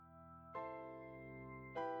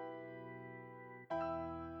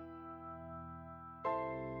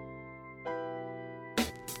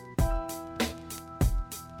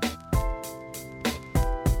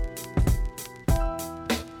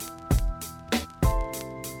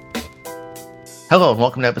Hello and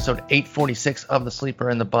welcome to episode 846 of The Sleeper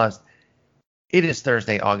and the Bust. It is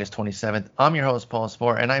Thursday, August 27th. I'm your host, Paul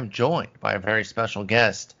Spohr, and I'm joined by a very special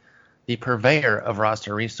guest, the purveyor of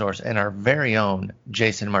Roster Resource and our very own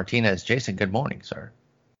Jason Martinez. Jason, good morning, sir.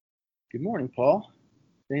 Good morning, Paul.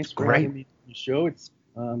 Thanks for having me on the show.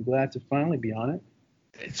 I'm glad to finally be on it.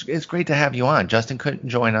 It's great to have you on. Justin couldn't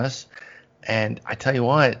join us, and I tell you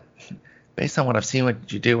what, based on what I've seen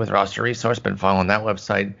what you do with Roster Resource, been following that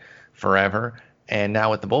website forever. And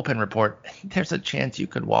now with the bullpen report, there's a chance you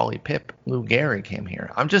could Wally Pip Lou Gehrig him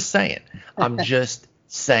here. I'm just saying.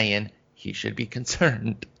 He should be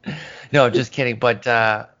concerned. No, just kidding. But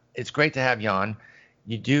it's great to have you on.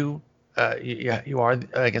 You are,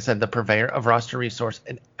 like I said, the purveyor of Roster Resource,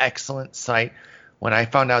 an excellent site. When I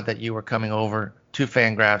found out that you were coming over to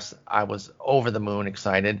Fangraphs, I was over the moon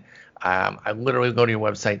excited. I literally go to your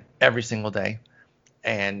website every single day.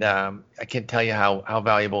 And I can't tell you how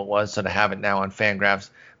valuable it was. So to have it now on Fangraphs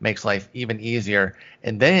makes life even easier.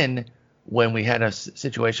 And then when we had a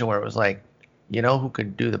situation where it was like, you know, who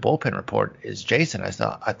could do the bullpen report is Jason. I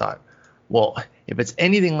thought, well, if it's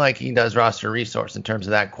anything like he does Roster Resource in terms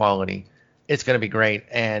of that quality, it's going to be great.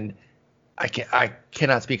 And I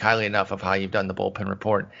cannot speak highly enough of how you've done the bullpen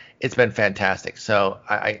report. It's been fantastic. So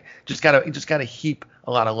I just gotta heap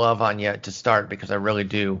a lot of love on you to start, because I really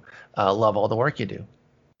do love all the work you do.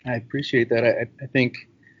 I appreciate that. I think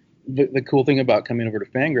the cool thing about coming over to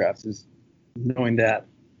Fangraphs is knowing that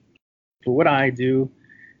for what I do,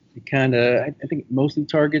 I think it mostly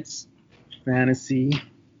targets fantasy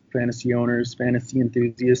owners, fantasy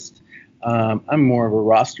enthusiasts. I'm more of a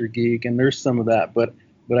roster geek, and there's some of that, but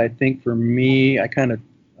I think for me, I kind of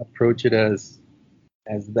approach it as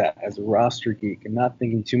a roster geek and not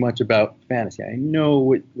thinking too much about fantasy. I know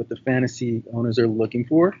what the fantasy owners are looking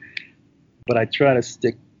for, but I try to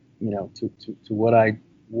stick, to what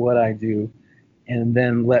I do, and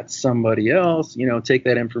then let somebody else, take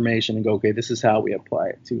that information and go, okay, this is how we apply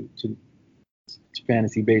it to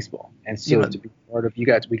fantasy baseball. And so to be part of we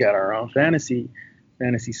got our own fantasy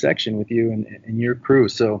section with you and your crew,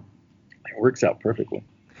 so it works out perfectly.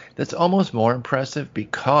 That's almost more impressive,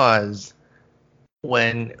 because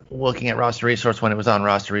when looking at Roster Resource, when it was on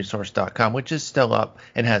rosterresource.com, which is still up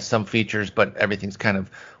and has some features, but everything's kind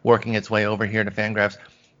of working its way over here to Fangraphs,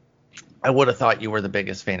 I would have thought you were the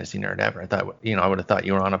biggest fantasy nerd ever. I would have thought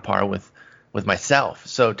you were on a par with myself.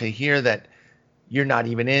 So to hear that you're not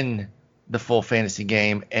even in the full fantasy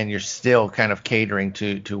game and you're still kind of catering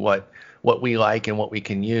to what we like and what we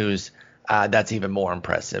can use, that's even more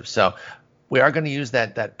impressive. So we are going to use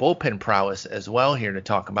that bullpen prowess as well here to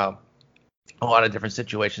talk about a lot of different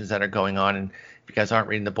situations that are going on. And if you guys aren't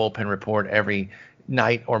reading the bullpen report every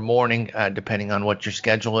night or morning, depending on what your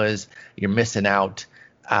schedule is, you're missing out.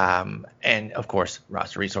 And of course,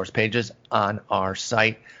 Roster Resource pages on our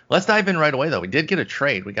site. Let's dive in right away, though. We did get a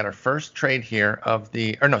trade. We got our first trade here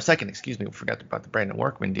second, excuse me. We forgot about the Brandon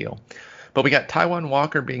Workman deal. But we got Taijuan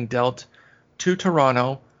Walker being dealt to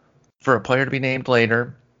Toronto for a player to be named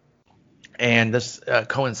later. And this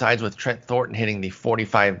coincides with Trent Thornton hitting the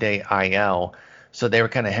 45-day IL. So they were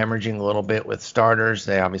kind of hemorrhaging a little bit with starters.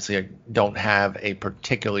 They obviously don't have a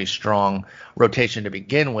particularly strong rotation to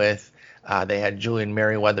begin with. They had Julian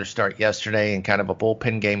Merriweather start yesterday in kind of a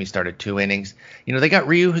bullpen game. He started 2 innings. They got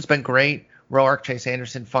Ryu, who's been great. Roark, Chase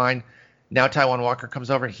Anderson, fine. Now Taijuan Walker comes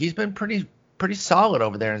over. He's been pretty solid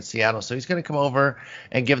over there in Seattle. So he's going to come over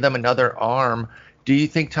and give them another arm. Do you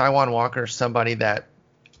think Taijuan Walker is somebody that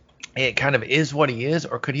it kind of is what he is,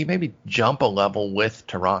 or could he maybe jump a level with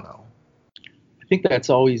Toronto? I think that's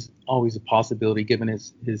always a possibility, given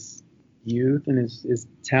his youth and his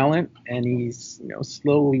talent, and he's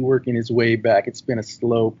slowly working his way back. It's been a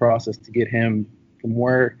slow process to get him from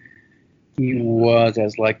where he was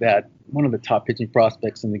as like that one of the top pitching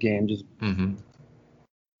prospects in the game, just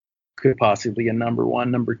could possibly a number 1,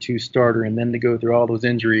 number 2 starter, and then to go through all those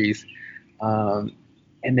injuries.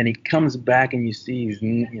 And then he comes back and you see he's,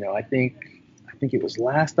 I think it was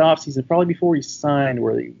last offseason, probably before he signed,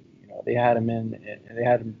 where they had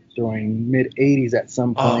him throwing mid-80s at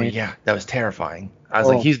some point. Oh yeah, that was terrifying. I was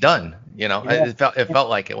like, he's done. Yeah. It felt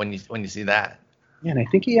like it when you see that. Yeah, and I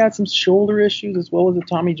think he had some shoulder issues as well as a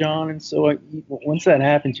Tommy John, and so once that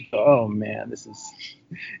happens, you go, oh man, this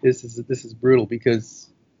is brutal, because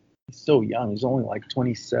he's so young. He's only like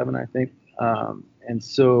 27, I think, and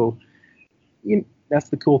so that's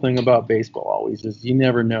the cool thing about baseball always, is you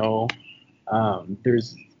never know. For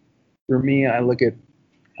me, I look at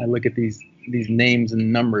these names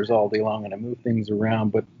and numbers all day long, and I move things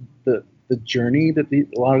around, but the journey that a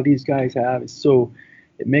lot of these guys have is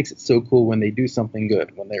it makes it so cool when they do something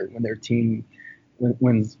good, when their team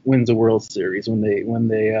wins a World Series, when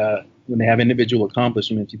they have individual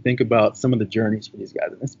accomplishments. You think about some of the journeys for these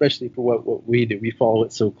guys, especially for what we do. We follow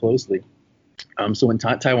it so closely. So when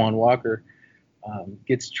Taijuan Walker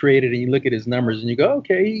gets traded, and you look at his numbers and you go,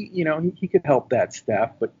 okay, he could help that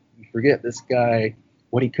staff, but you forget this guy,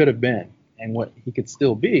 what he could have been and what he could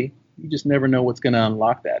still be. You just never know what's going to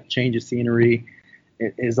unlock that. Change of scenery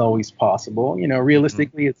is always possible.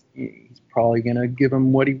 Realistically, he's probably going to give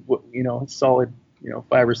him solid,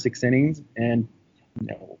 5 or 6 innings, and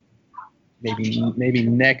maybe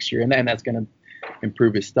next year, and then that's going to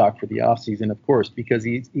improve his stock for the offseason, of course, because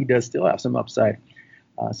he does still have some upside.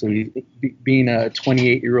 So being a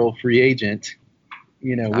 28-year-old free agent,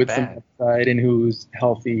 with some upside and who's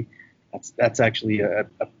healthy, that's actually a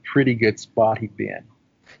pretty good spot he'd be in.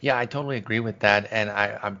 Yeah, I totally agree with that, and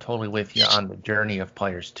I'm totally with you on the journey of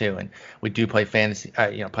players too. And we do play fantasy,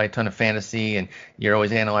 play a ton of fantasy, and you're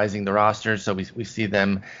always analyzing the rosters, so we see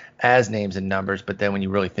them as names and numbers. But then when you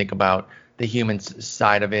really think about the human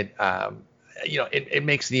side of it, it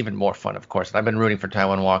makes it even more fun, of course. And I've been rooting for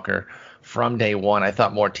Taijuan Walker from day one. I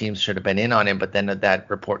thought more teams should have been in on him, but then that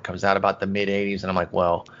report comes out about the mid 80s, and I'm like,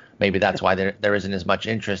 well, maybe that's why there isn't as much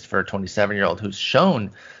interest for a 27-year-old who's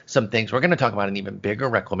shown some things. We're going to talk about an even bigger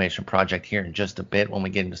reclamation project here in just a bit when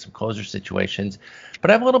we get into some closer situations.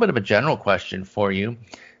 But I have a little bit of a general question for you,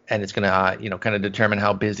 and it's going to, kind of determine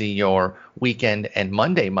how busy your weekend and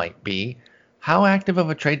Monday might be. How active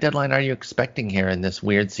of a trade deadline are you expecting here in this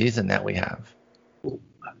weird season that we have?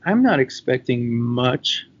 I'm not expecting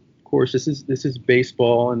much. Of course, this is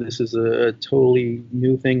baseball, and this is a totally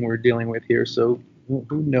new thing we're dealing with here. So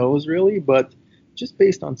who knows really? But just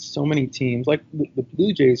based on so many teams, like the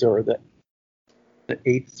Blue Jays are the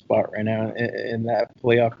 8th spot right now in that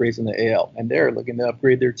playoff race in the AL, and they're looking to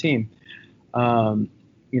upgrade their team. And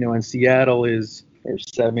Seattle they're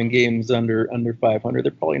 7 games under 500.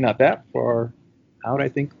 They're probably not that far out. I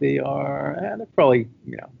think they are. They're probably,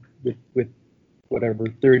 with whatever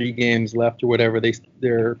 30 games left or whatever,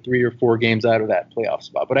 they're 3 or 4 games out of that playoff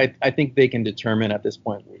spot. But I think they can determine at this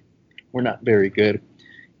point, we're not very good.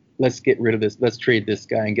 Let's get rid of this. Let's trade this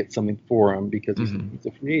guy and get something for him, because he's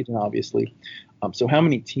a free agent, obviously. So how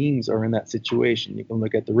many teams are in that situation? You can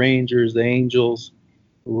look at the Rangers, the Angels,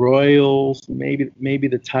 Royals, maybe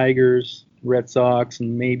the Tigers, Red Sox,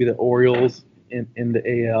 and maybe the Orioles in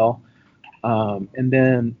the AL. And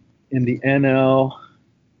then in the NL,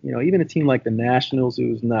 even a team like the Nationals,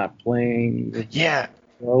 who's not playing. Yeah.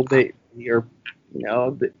 Well, they are.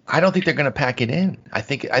 I don't think they're going to pack it in. I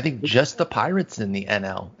think just the Pirates in the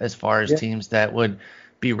NL as far as teams that would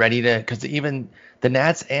be ready to, because even the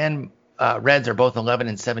Nats and Reds are both 11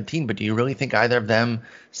 and 17. But do you really think either of them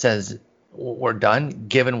says we're done,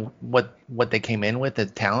 given what they came in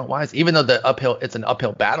with talent wise? Even though it's an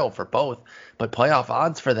uphill battle for both, but playoff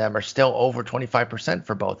odds for them are still over 25%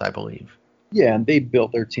 for both, I believe. Yeah, and they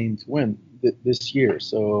built their team to win this year.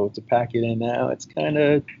 So to pack it in now, it's kind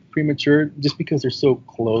of premature, just because they're so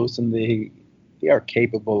close and they are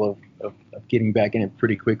capable of getting back in it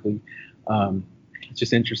pretty quickly. It's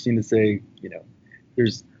just interesting to say, we're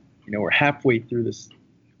only halfway through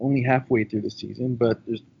the season, but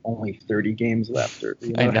there's only 30 games left.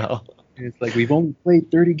 I know. It's like, we've only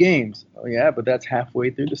played 30 games. Oh yeah, but that's halfway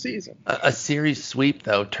through the season. A series sweep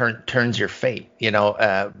though turns your fate.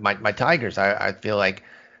 My Tigers, I feel like,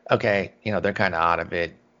 okay, they're kind of out of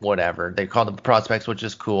it. Whatever. They called them the prospects, which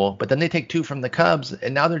is cool, but then they take 2 from the Cubs,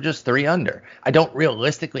 and now they're just 3 under. I don't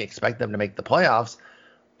realistically expect them to make the playoffs,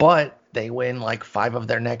 but they win like 5 of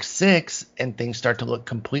their next 6, and things start to look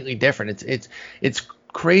completely different. It's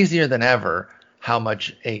crazier than ever how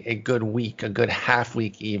much a good week, a good half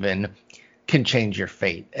week even, can change your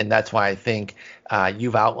fate. And that's why I think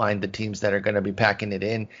you've outlined the teams that are going to be packing it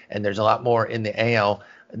in, and there's a lot more in the AL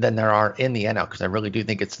than there are in the NL, because I really do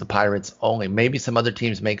think it's the Pirates only. Maybe some other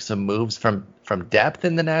teams make some moves from depth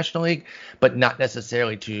in the National League, but not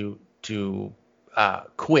necessarily to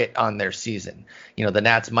quit on their season. The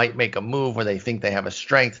Nats might make a move where they think they have a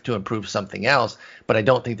strength to improve something else, but I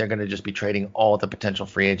don't think they're going to just be trading all the potential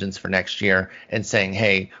free agents for next year and saying,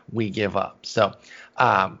 hey, we give up. So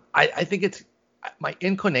I think my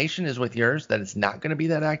inclination is with yours that it's not going to be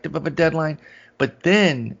that active of a deadline. But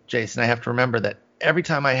then, Jason, I have to remember that every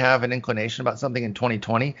time I have an inclination about something in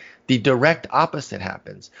 2020, the direct opposite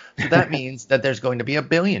happens. So that means that there's going to be a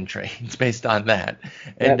billion trades based on that.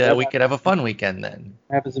 And we could have a fun weekend then.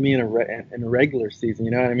 Happens to me in a regular season.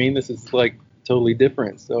 You know what I mean? This is like totally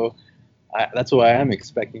different. So that's why I'm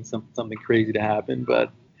expecting something crazy to happen.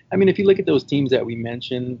 But, I mean, if you look at those teams that we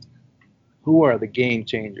mentioned, who are the game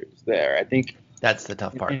changers there? I think that's the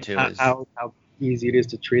tough part, too. easy it is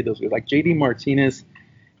to trade those guys. Like JD Martinez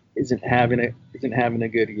isn't having a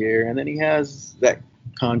good year, and then he has that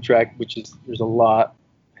contract, which is there's a lot.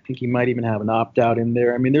 I think he might even have an opt out in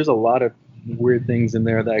there. I mean, there's a lot of weird things in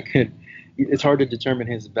there that could. It's hard to determine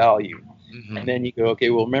his value. Mm-hmm. And then you go, okay,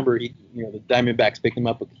 well, remember, the Diamondbacks picked him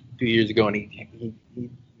up a few years ago, and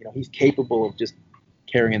he's capable of just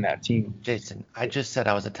carrying that team. Jason, I just said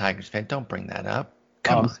I was a Tigers fan. Don't bring that up.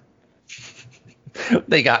 Come on.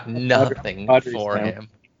 They got nothing for him.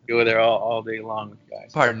 Go there all day long with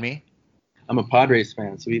guys. Pardon me? I'm a Padres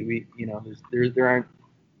fan, so we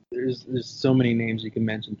there's so many names you can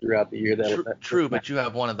mention throughout the year True, but you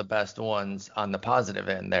have one of the best ones on the positive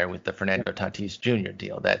end there with the Fernando Tatis Jr.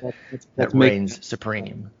 deal that reigns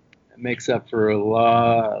supreme. It makes up for a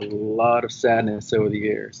lot of sadness over the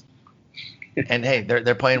years. And hey,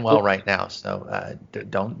 they're playing well right now, so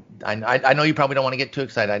don't. I know you probably don't want to get too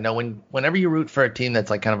excited. I know whenever you root for a team that's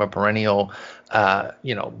like kind of a perennial,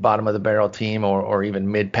 bottom of the barrel team or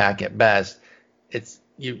even mid pack at best, it's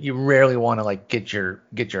you rarely want to like get your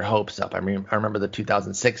hopes up. I mean, I remember the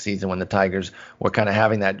 2006 season when the Tigers were kind of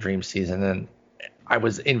having that dream season, and I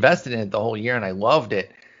was invested in it the whole year and I loved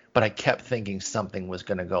it, but I kept thinking something was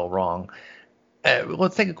going to go wrong.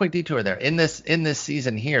 Let's take a quick detour there. In this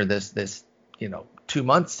season here, this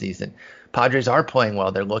 2-month season, Padres are playing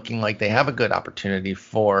well. They're looking like they have a good opportunity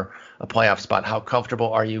for a playoff spot. How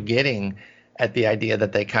comfortable are you getting at the idea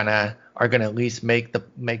that they kind of are going to at least make the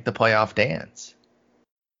playoff dance?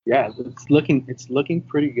 Yeah, it's looking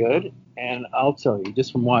pretty good. And I'll tell you,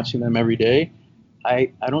 just from watching them every day,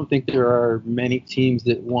 I don't think there are many teams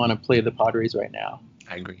that want to play the Padres right now.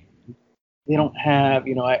 I agree. They don't have,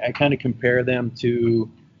 I kind of compare them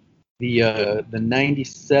to the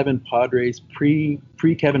 97 Padres pre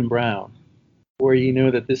Kevin Brown, where you know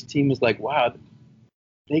that this team is like, wow,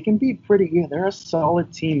 they can be pretty good. They're a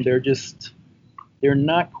solid team. They're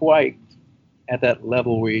not quite at that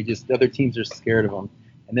level where the other teams are scared of them.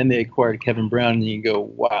 And then they acquired Kevin Brown, and you go,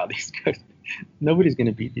 wow, these guys, nobody's going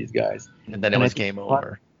to beat these guys. And then it was game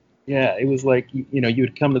over. Yeah, it was like, you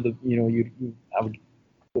would come to the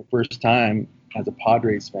first time as a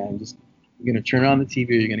Padres fan, you're going to turn on the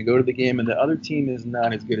TV, you're going to go to the game, and the other team is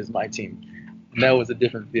not as good as my team. And that was a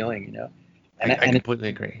different feeling, And I completely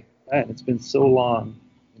agree. And it's been so long.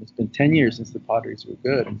 It's been 10 years since the Padres were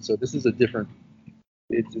good. And so this is a different –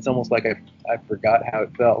 it's almost like I forgot how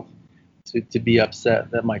it felt to be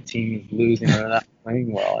upset that my team is losing or not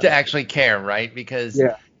playing well. To actually care, right? Because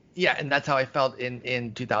yeah, and that's how I felt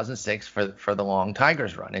in 2006 for the long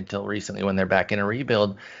Tigers run until recently when they're back in a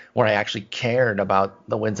rebuild, where I actually cared about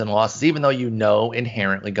the wins and losses, even though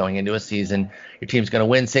inherently going into a season your team's going to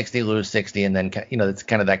win 60, lose 60, and then it's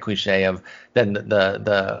kind of that cliche of then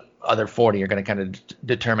the other 40 are going to kind of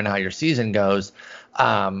determine how your season goes.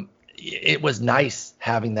 It was nice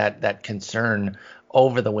having that concern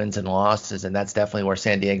over the wins and losses, and that's definitely where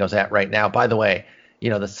San Diego's at right now. By the way,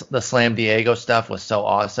 the Slam Diego stuff was so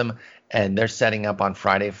awesome, and they're setting up on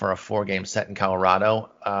Friday for a 4-game set in Colorado.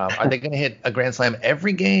 Are they going to hit a Grand Slam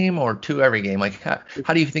every game or 2 every game? Like,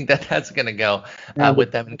 how do you think that's going to go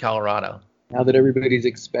with them in Colorado? Now that everybody's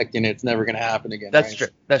expecting it, it's never going to happen again. That's true.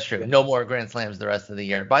 That's true. No more Grand Slams the rest of the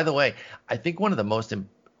year. By the way, I think one of the most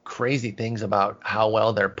crazy things about how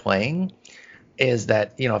well they're playing is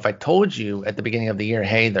that, if I told you at the beginning of the year,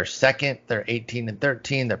 hey, they're second, they're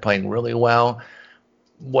 18-13, they're playing really well.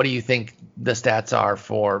 What do you think the stats are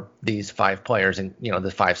for these 5 players and, the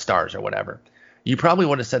 5 stars or whatever? You probably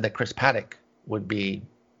would have said that Chris Paddack would be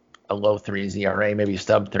a low 3s ERA, maybe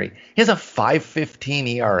sub 3. He has a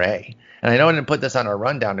 5.15 ERA. And I know I didn't put this on our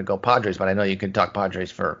rundown to go Padres, but I know you can talk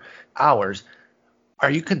Padres for hours. Are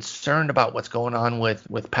you concerned about what's going on with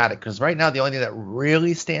Paddack? Because right now the only thing that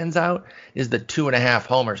really stands out is the 2.5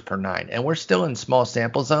 homers per 9. And we're still in small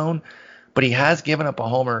sample zone, but he has given up a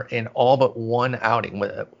homer in all but one outing.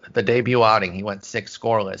 With the debut outing, he went 6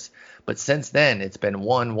 scoreless. But since then, it's been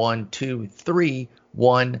 1, 1, 2, 3,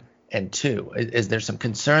 1, and 2. Is there some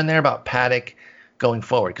concern there about Paddack going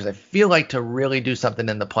forward? Because I feel like to really do something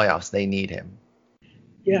in the playoffs, they need him.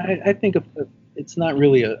 Yeah, I think it's not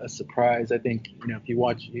really a surprise. I think, if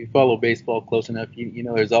you follow baseball close enough,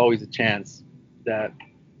 there's always a chance that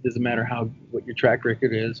it doesn't matter what your track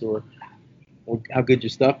record is or how good your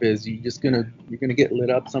stuff is, you're gonna get lit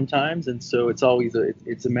up sometimes, and so it's always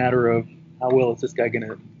it's a matter of how well is this guy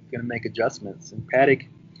gonna make adjustments. And Paddack,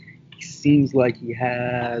 he seems like he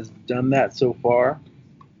has done that so far,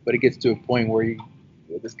 but it gets to a point where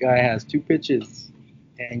this guy has 2 pitches,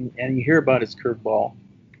 and you hear about his curveball,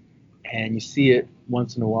 and you see it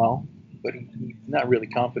once in a while, but he's not really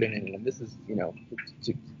confident in it. And this is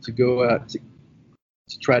to go out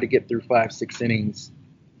to try to get through 5-6 innings,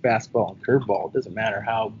 fastball and curveball. It doesn't matter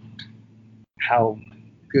how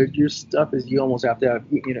good your stuff is. You almost have to have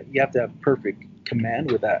you have to have perfect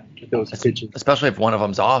command with those pitches. Especially if one of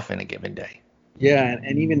them's off in a given day. Yeah,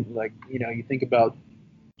 and even like you think about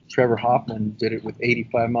Trevor Hoffman did it with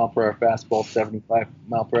 85 mile per hour fastball, 75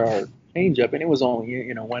 mile per hour changeup, and it was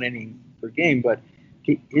only 1 inning per game, but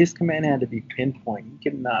his command had to be pinpoint. He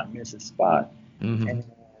could not miss a spot. Mm-hmm. And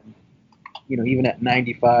even at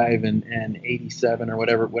 95 and 87 or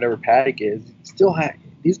whatever Paddock is,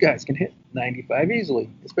 these guys can hit 95 easily,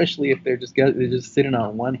 especially if they're just sitting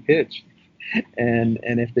on one pitch, and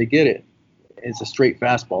if they get it, it's a straight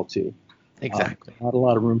fastball too. Exactly. Not a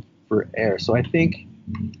lot of room for error. So I think,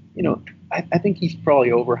 I think he's probably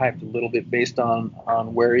overhyped a little bit based on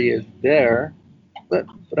where he is there, but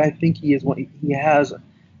I think he has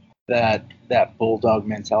that bulldog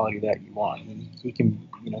mentality that you want. He can,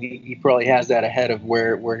 he probably has that ahead of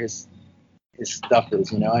where his stuff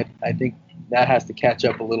is. I think that has to catch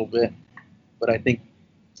up a little bit, but I think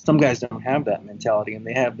some guys don't have that mentality, and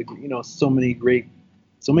they have so many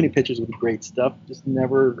pitchers with great stuff just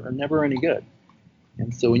are never any good.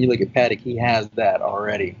 And so when you look at Paddock, he has that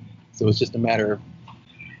already. So it's just a matter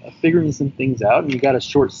of figuring some things out. And you got a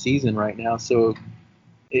short season right now, so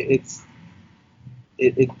I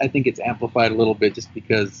think it's amplified a little bit just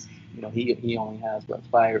because he only has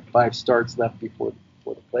five starts left before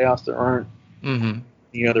the playoffs. There aren't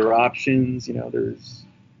any other options.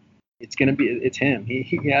 It's him.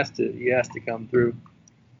 He has to come through.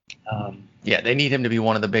 Yeah, they need him to be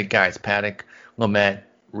one of the big guys. Paddock, Lamet,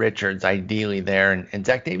 Richards, ideally there, and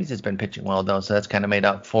Zach Davies has been pitching well though, so that's kind of made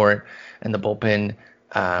up for it. And the bullpen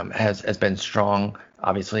has been strong.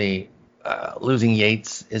 Obviously, losing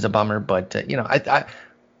Yates is a bummer, but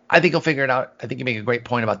I think he'll figure it out. I think you make a great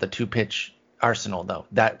point about the 2-pitch arsenal though.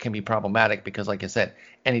 That can be problematic because, like I said,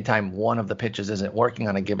 anytime one of the pitches isn't working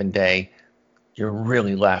on a given day, you're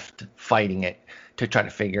really left fighting it to try to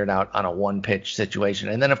figure it out on a 1-pitch situation.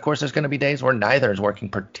 And then, of course, there's going to be days where neither is working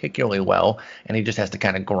particularly well, and he just has to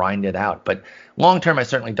kind of grind it out. But long term, I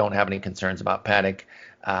certainly don't have any concerns about Paddock.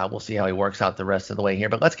 We'll see how he works out the rest of the way here.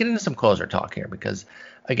 But let's get into some closer talk here because,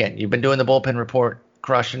 again, you've been doing the bullpen report,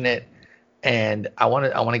 crushing it, and I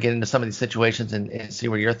want to get into some of these situations and see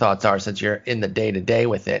where your thoughts are since you're in the day-to-day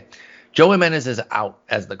with it. Joe Jimenez is out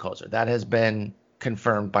as the closer. That has been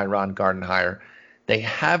confirmed by Ron Gardenhire. They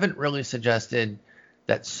haven't really suggested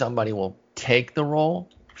that somebody will take the role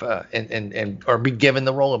and or be given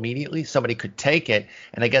the role immediately. Somebody could take it,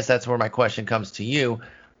 and I guess that's where my question comes to you.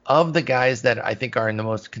 Of the guys that I think are in the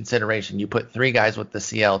most consideration, you put 3 guys with the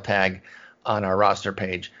CL tag on our roster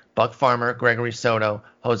page: Buck Farmer, Gregory Soto,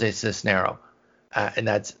 Jose Cisnero, and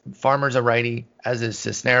that's Farmer's a righty, as is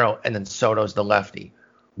Cisnero, and then Soto's the lefty.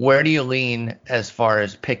 Where do you lean as far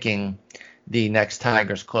as picking the next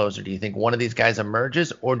Tigers closer? Do you think one of these guys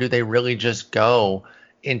emerges, or do they really just go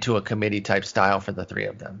into a committee type style for the 3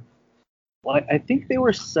 of them? Well, I think they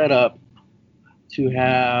were set up with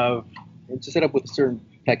a certain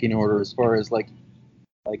pecking order as far as like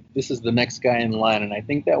this is the next guy in line, and I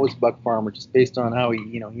think that was Buck Farmer, just based on how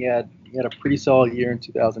he had a pretty solid year in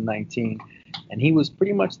 2019, and he was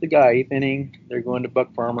pretty much the guy. 8th inning, they're going to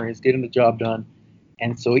Buck Farmer. He's getting the job done,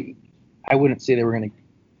 and so I wouldn't say they weren't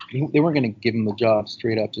going to give him the job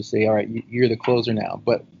straight up to say, all right, you're the closer now.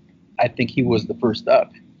 But I think he was the first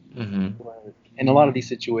up. Mm-hmm. In a lot of these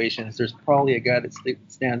situations, there's probably a guy that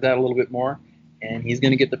stands out a little bit more, and he's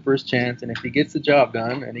going to get the first chance. And if he gets the job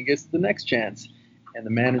done, and he gets the next chance, and the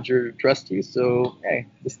manager trusts you, so hey,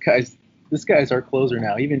 this guy's our closer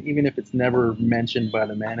now. Even if it's never mentioned by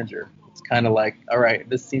the manager, it's kind of like, all right,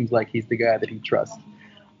 this seems like he's the guy that he trusts.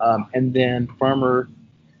 And then Farmer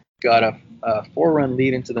got a 4-run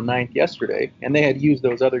lead into the 9th yesterday, and they had used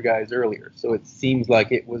those other guys earlier. So it seems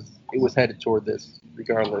like it was headed toward this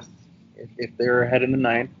regardless. If they're ahead in the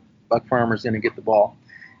 9th, Buck Farmer's going to get the ball.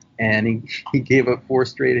 And he gave up 4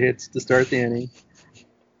 straight hits to start the inning,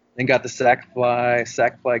 then got the sac fly.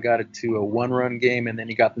 Sac fly got it to a 1-run game, and then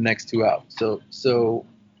he got the next 2 out. So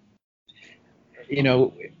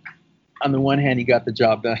on the one hand, he got the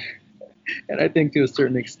job done. And I think to a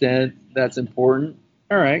certain extent that's important.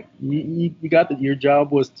 All right, you got your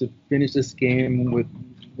job was to finish this game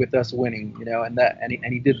with us winning,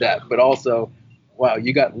 and he did that. But also, wow,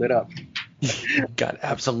 you got lit up. Got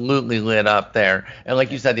absolutely lit up there. And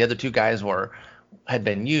like you said, the other 2 guys had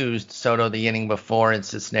been used. Soto the inning before, and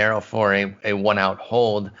Cisnero for a 1-out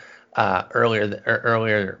hold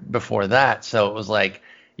earlier before that. So it was like,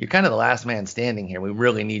 you're kind of the last man standing here. We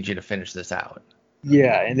really need you to finish this out.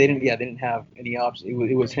 Yeah, and they didn't have any options.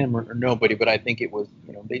 It was him or nobody. But I think it was,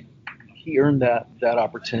 he earned that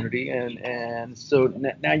opportunity, and so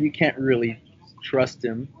now you can't really trust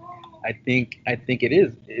him. I think it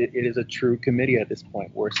is a true committee at this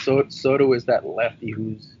point, where Soto is that lefty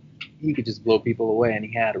he could just blow people away, and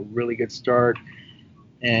he had a really good start,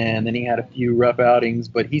 and then he had a few rough outings,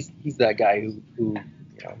 but he's that guy who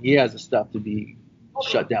he has the stuff to be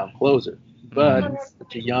shut down closer. But he's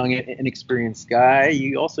such a young, inexperienced guy.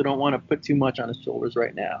 You also don't want to put too much on his shoulders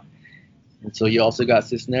right now. And so you also got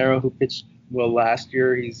Cisnero, who pitched well last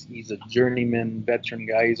year. He's a journeyman veteran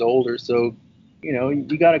guy. He's older, so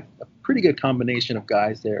you got a pretty good combination of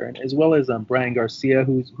guys there, and as well as Brian Garcia,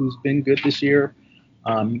 who's been good this year.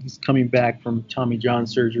 He's coming back from Tommy John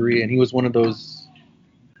surgery, and he was one of those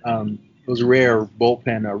rare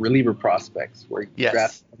bullpen reliever prospects where you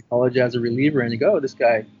draft in college as a reliever, and you go, this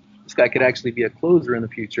guy could actually be a closer in the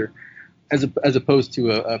future, as opposed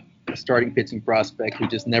to a starting pitching prospect who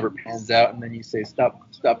just never pans out, and then you say stop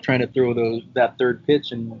trying to throw that third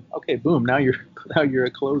pitch, and okay, boom, now you're a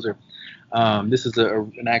closer. This is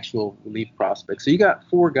an actual relief prospect. So you got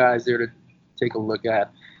 4 guys there to take a look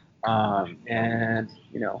at, and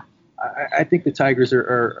I think the Tigers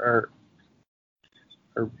are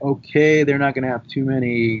okay. They're not going to have too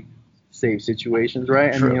many save situations,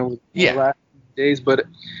 right? True. The last days, but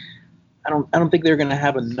I don't think they're going to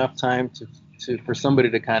have enough time for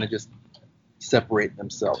somebody to kind of just separate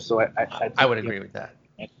themselves. So I would agree with that.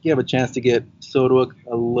 You have a chance to get Soto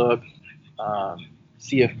a look,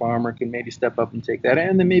 see if Farmer can maybe step up and take that,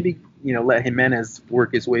 and then maybe let Jimenez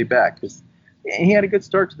work his way back, because he had a good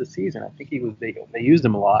start to the season. I think they used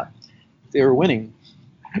him a lot. They were winning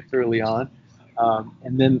early on.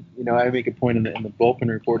 And then, I make a point in the bullpen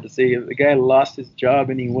report to say the guy lost his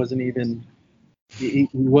job, and he wasn't even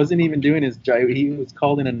doing his job. He was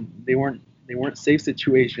called in, and they weren't safe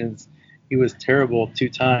situations. He was terrible 2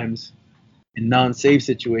 times in non-safe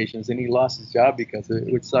situations, and he lost his job because of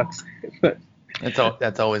it, which sucks. But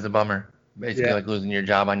that's always a bummer. Basically, like losing your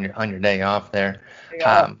job on your day off there.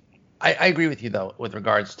 I agree with you, though, with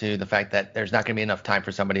regards to the fact that there's not going to be enough time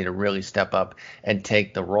for somebody to really step up and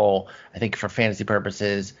take the role. I think for fantasy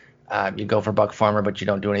purposes, you go for Buck Farmer, but you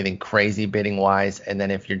don't do anything crazy bidding wise. And then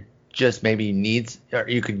if you're just maybe or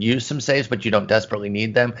you could use some saves, but you don't desperately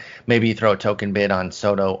need them, maybe you throw a token bid on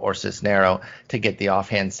Soto or Cisnero to get the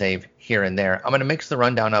offhand save here and there. I'm going to mix the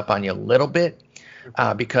rundown up on you a little bit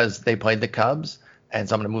because they played the Cubs, and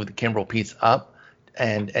so I'm going to move the Kimbrel piece up.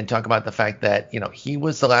 And talk about the fact that, he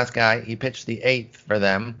was the last guy. He pitched the 8th for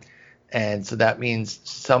them. And so that means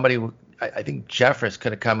I think Jeffress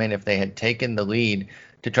could have come in if they had taken the lead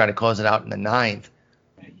to try to close it out in the 9th.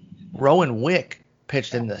 Rowan Wick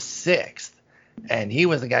pitched in the 6th, and he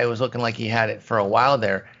was the guy who was looking like he had it for a while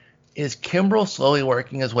there. Is Kimbrel slowly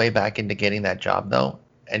working his way back into getting that job, though?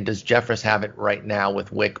 And does Jeffress have it right now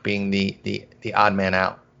with Wick being the odd man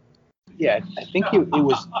out? Yeah, I think it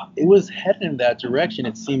was heading in that direction.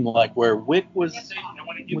 It seemed like where Wick was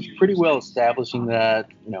pretty well establishing that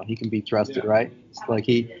he can be trusted, right? It's like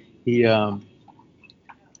he can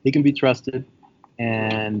be trusted,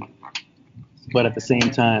 but at the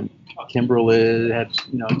same time, Kimbrel had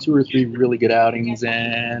 2 or 3 really good outings,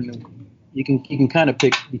 and you can kind of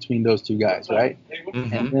pick between those 2 guys, right?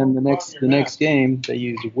 Mm-hmm. And then the next game they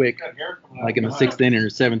used Wick like in the 6th inning or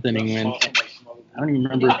 7th inning, and I don't even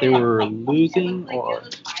remember if they were losing or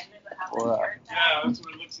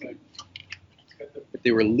if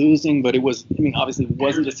they were losing, but it was, obviously it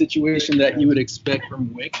wasn't a situation that you would expect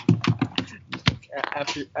from Wick.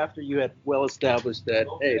 After you had well established that,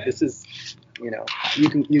 hey, this is, you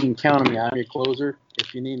can count on me. I'm your closer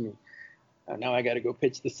if you need me. Now I got to go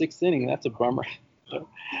pitch the 6th inning. That's a bummer.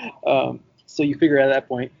 So you figure at that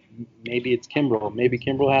point, maybe it's Kimbrel. Maybe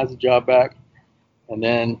Kimbrel has a job back. And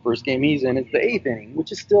then first game he's in, it's the 8th inning,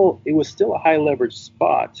 which is was still a high leverage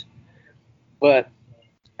spot. But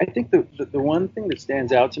I think the one thing that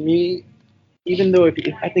stands out to me, even though if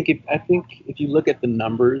you look at the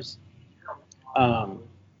numbers,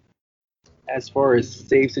 as far as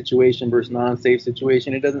save situation versus non-save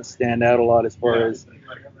situation, it doesn't stand out a lot as far as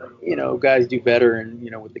guys do better and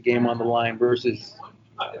with the game on the line versus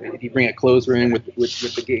if you bring a closer in with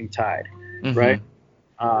the game tied, mm-hmm. right?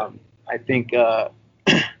 I think.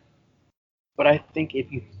 But I think if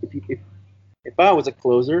I was a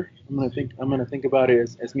closer, I'm gonna think about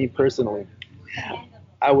it as me personally.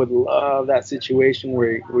 I would love that situation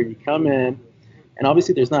where you come in, and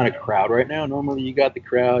obviously there's not a crowd right now. Normally you got the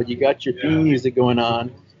crowd, you got your theme music going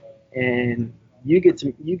on, and you get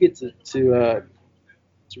to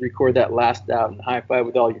record that last out and high five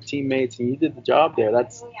with all your teammates, and you did the job there.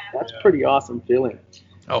 That's a pretty awesome feeling.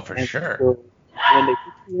 Oh, for sure. when they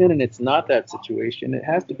put you in and it's not that situation, it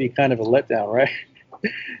has to be kind of a letdown, right?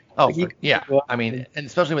 Oh, Like, yeah. I mean, and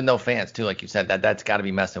especially with no fans too, like you said, that's got to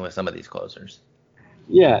be messing with some of these closers.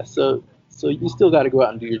 yeah. So you still got to go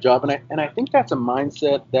out and do your job, and I think that's a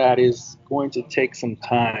mindset that is going to take some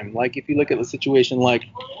time. Like if you look at the situation like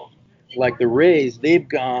the Rays, they've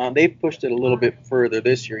pushed it a little bit further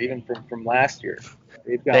this year, even from last year.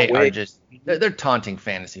 They've gone They are way, just they're taunting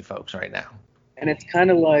fantasy folks right now. and it's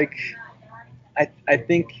kind of like I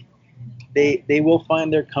think they will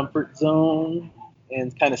find their comfort zone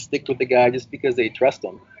and kind of stick with the guy just because they trust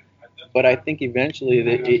him. But I think eventually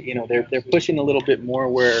they're pushing a little bit more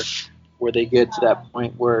where they get to that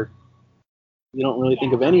point where you don't really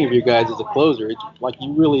think of any of your guys as a closer. It's like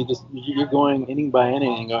you really just you're going inning by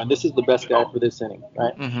inning and going, this is the best guy for this inning,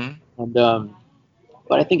 right? Mm-hmm. And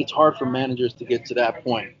but I think it's hard for managers to get to that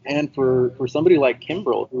point. And for somebody like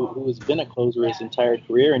Kimbrel, who has been a closer his entire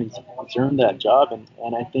career and he's earned that job,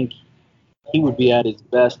 and I think he would be at his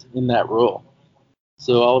best in that role.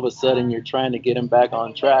 So all of a sudden you're trying to get him back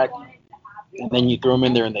on track, and then you throw him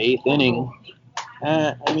in there in the eighth inning.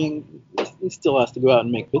 I mean, he still has to go out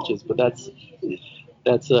and make pitches, but that's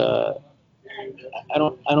I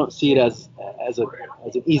don't see it as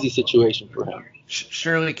an easy situation for him.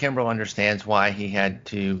 Surely Kimbrel understands why he had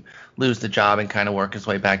to lose the job and kind of work his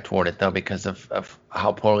way back toward it, though, because of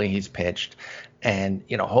how poorly he's pitched. And,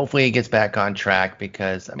 hopefully he gets back on track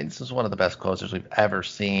because, I mean, this is one of the best closers we've ever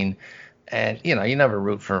seen. And, you never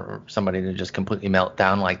root for somebody to just completely melt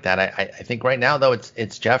down like that. I think right now, though, it's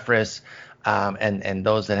Jeffress and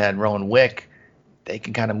those that had Rowan Wick, they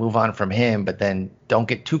can kind of move on from him, but then don't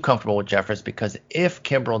get too comfortable with Jeffress because if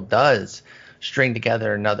Kimbrel does string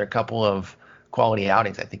together another couple of quality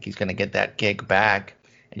outings, I think he's going to get that gig back.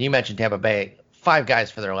 And you mentioned Tampa Bay, 5 guys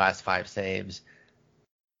for their last 5 saves.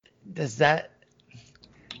 Is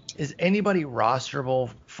anybody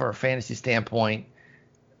rosterable for a fantasy standpoint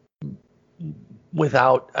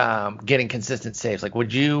without getting consistent saves? Like,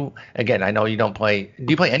 would you, again, I know you don't play, do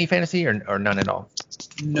you play any fantasy or none at all?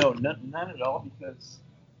 No, none at all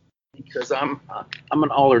because I'm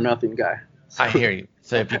an all or nothing guy. So, I hear you.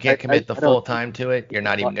 So if you can't commit the full time to it, you're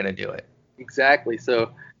not even going to do it. Exactly.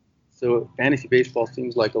 So fantasy baseball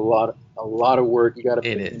seems like a lot of work. You got to.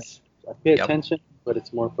 It is. I pay attention, but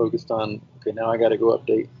it's more focused on okay. Now I got to go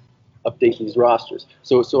update these rosters.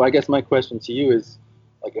 So I guess my question to you is,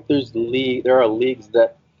 like, if there are leagues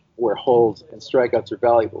where holds and strikeouts are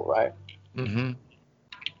valuable, right? Mm-hmm.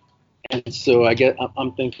 And so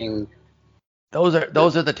I'm thinking those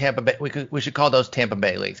are the Tampa Bay. We should call those Tampa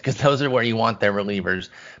Bay leagues because those are where you want their relievers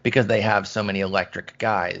because they have so many electric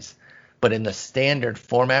guys. But in the standard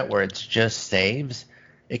format where it's just saves,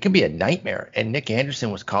 it can be a nightmare. And Nick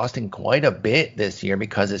Anderson was costing quite a bit this year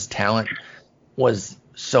because his talent was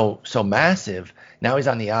so massive. Now he's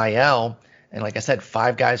on the IL, and like I said,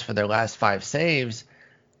 5 guys for their last 5 saves.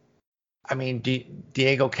 I mean,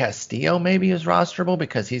 Diego Castillo maybe is rosterable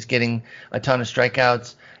because he's getting a ton of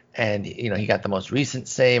strikeouts, and he got the most recent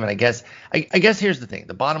save. And I guess here's the thing: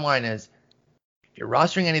 the bottom line is, if you're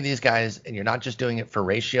rostering any of these guys and you're not just doing it for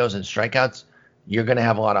ratios and strikeouts, you're going to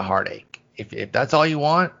have a lot of heartache. If that's all you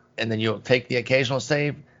want, and then you'll take the occasional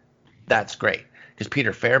save, that's great. Because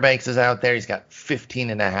Peter Fairbanks is out there. He's got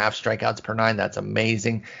 15.5 strikeouts per 9. That's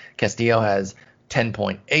amazing. Castillo has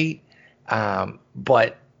 10.8.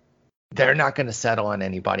 But they're not going to settle on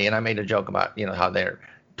anybody. And I made a joke about, how they're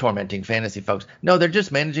tormenting fantasy folks. No, they're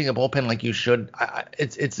just managing a bullpen like you should.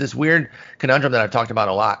 It's this weird conundrum that I've talked about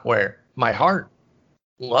a lot where my heart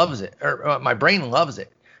loves it, or my brain loves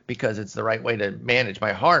it because it's the right way to manage.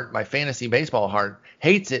 My heart, my fantasy baseball heart,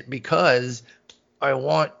 hates it because I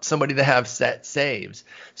want somebody to have set saves.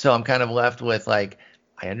 So I'm kind of left with I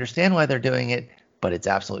understand why they're doing it, but it's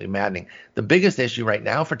absolutely maddening. The biggest issue right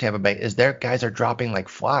now for Tampa Bay is their guys are dropping like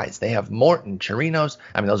flies. They have Morton, Chirinos,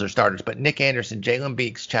 I mean, those are starters, but Nick Anderson, Jalen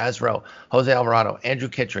Beeks, Chaz Rowe, Jose Alvarado, Andrew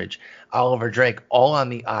Kittredge, Oliver Drake, all on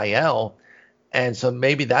the IL. And so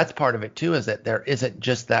maybe that's part of it too, is that there isn't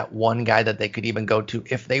just that one guy that they could even go to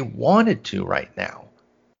if they wanted to right now.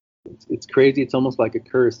 It's crazy. It's almost like a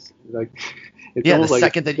curse. It's the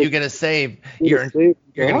second that you get a save, you're going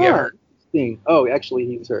to get hurt. Oh, actually,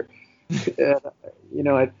 he's hurt.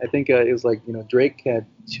 I think it was Drake had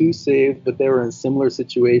 2 saves, but they were in similar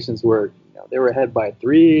situations where they were ahead by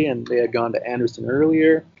 3 and they had gone to Anderson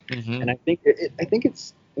earlier. Mm-hmm. And I think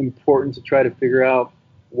it's important to try to figure out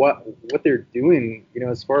what they're doing,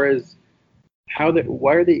 as far as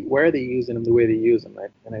why are they using them the way they use them.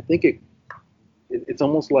 And I think it's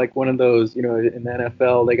almost like one of those, in the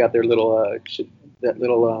NFL they got their little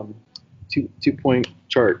two-point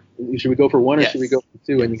chart. Should we go for one or should we Yes. go for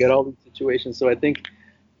two? And you get all these situations. So I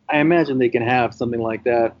imagine they can have something like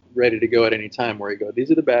that ready to go at any time where you go,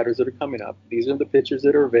 these are the batters that are coming up. These are the pitchers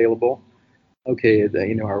that are available. Okay,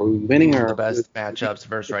 are we winning These are or the best matchups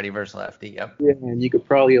versus righty versus lefty. Yep. yeah, and you could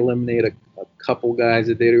probably eliminate a couple guys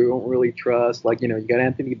that they don't really trust. Like, you got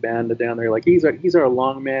Anthony Banda down there. Like, he's our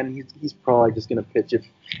long man, and he's probably just going to pitch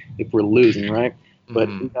if we're losing, right? But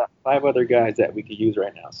we got 5 other guys that we could use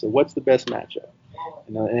right now. So what's the best matchup?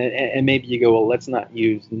 And maybe you go, well, let's not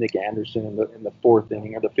use Nick Anderson in the 4th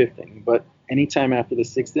inning or the 5th inning. But anytime after the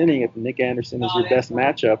 6th inning, if Nick Anderson is your best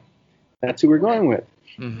matchup, that's who we're going with.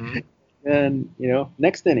 Mm-hmm. And,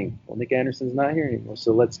 next inning, well, Nick Anderson's not here anymore.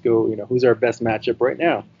 So let's go, who's our best matchup right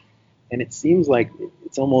now? And it seems like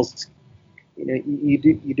it's almost, you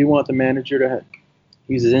do want the manager to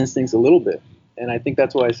use his instincts a little bit. And I think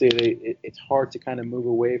that's why I say it's hard to kind of move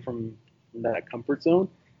away from that comfort zone.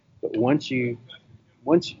 But once you've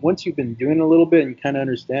been doing it a little bit and you kind of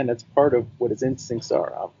understand, that's part of what his instincts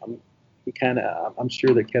are. I'm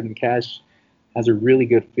sure that Kevin Cash has a really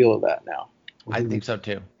good feel of that now. I think so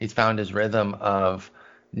too. He's found his rhythm of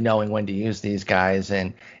knowing when to use these guys,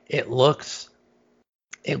 and it looks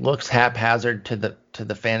haphazard to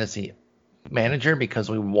the fantasy manager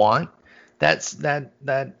because we want that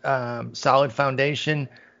solid foundation,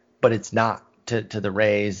 but it's not to the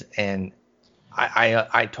Rays, and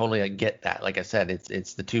I totally get that. Like I said,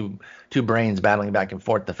 it's the two brains battling back and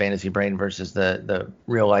forth, the fantasy brain versus the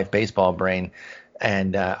real life baseball brain.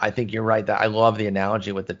 And I think you're right. That I love the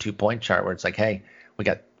analogy with the 2-point chart where it's like, hey, we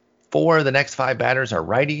got 4 of the next 5 batters are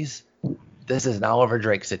righties. This is an Oliver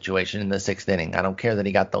Drake situation in the 6th inning. I don't care that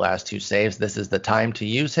he got the last 2 saves. This is the time to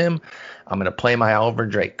use him. I'm going to play my Oliver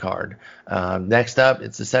Drake card. Next up,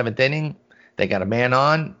 it's the 7th inning. They got a man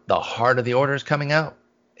on. The heart of the order is coming out.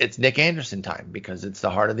 It's Nick Anderson time because it's the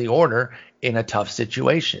heart of the order in a tough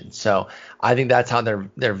situation. So I think that's how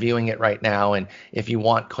they're viewing it right now. And if you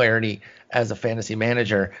want clarity as a fantasy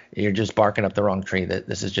manager, you're just barking up the wrong tree. That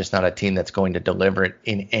this is just not a team that's going to deliver it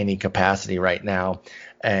in any capacity right now.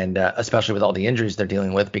 And especially with all the injuries they're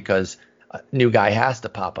dealing with, because a new guy has to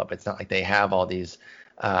pop up. It's not like they have all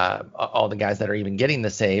the guys that are even getting the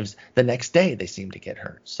saves. The next day they seem to get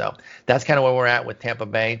hurt. So that's kind of where we're at with Tampa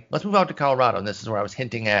Bay. Let's move out to Colorado. And this is where I was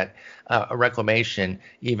hinting at a reclamation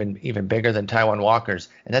even bigger than Taijuan Walker's.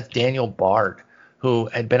 And that's Daniel Bard, who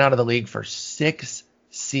had been out of the league for 6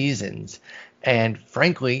 seasons. And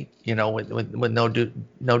frankly, with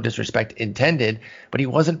no disrespect intended, but he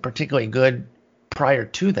wasn't particularly good prior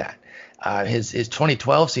to that. His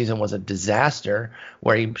 2012 season was a disaster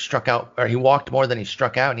where he struck out, or he walked more than he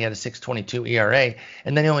struck out, and he had a 6.22 ERA,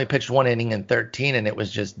 and then he only pitched 1 inning in 13, and it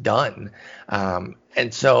was just done.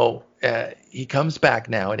 And so he comes back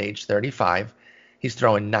now at age 35. He's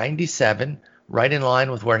throwing 97, right in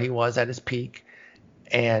line with where he was at his peak,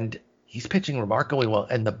 and he's pitching remarkably well.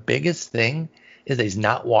 And the biggest thing is that he's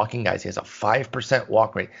not walking guys. He has a 5%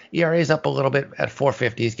 walk rate. ERA is up a little bit at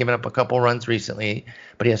 4.50. He's given up a couple runs recently,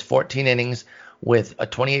 but he has 14 innings with a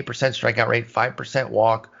 28% strikeout rate, 5%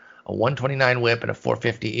 walk, a 129 whip, and a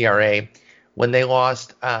 4.50 ERA. When they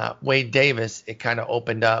lost Wade Davis, it kind of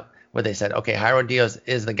opened up where they said, okay, Jairo Diaz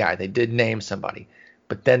is the guy. They did name somebody,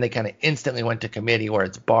 but then they kind of instantly went to committee where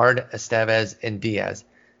it's Bard, Estevez, and Diaz.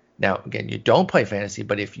 Now, again, you don't play fantasy,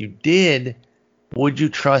 but if you did, would you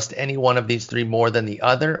trust any one of these 3 more than the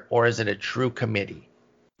other, or is it a true committee?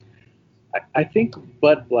 I think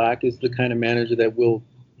Bud Black is the kind of manager that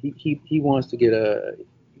he wants to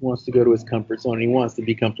go to his comfort zone. And he wants to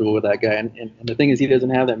be comfortable with that guy. And the thing is, he doesn't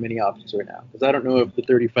have that many options right now. Because I don't know if the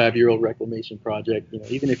 35-year-old reclamation project,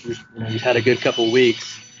 even if you've had a good couple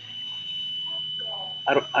weeks,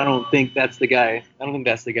 I don't think that's the guy. I don't think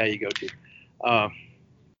that's the guy you go to.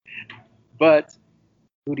 But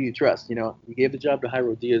who do you trust? You gave the job to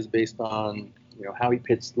Jairo Diaz based on how he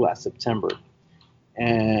pitched last September,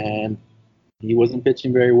 and he wasn't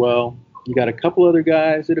pitching very well. You got a couple other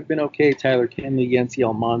guys that have been okay, Tyler Kenley, Yency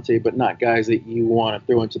Almonte, but not guys that you want to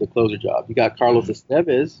throw into the closer job. You got Carlos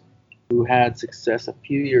Estevez, who had success a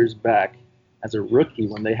few years back as a rookie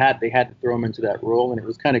when they had to throw him into that role, and it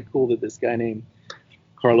was kind of cool that this guy named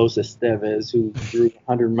Carlos Estevez, who threw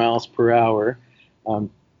 100 miles per hour.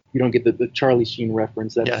 You don't get the Charlie Sheen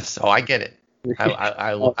reference. Yes, I get it.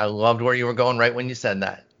 I loved where you were going right when you said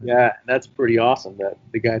that. Yeah, that's pretty awesome. That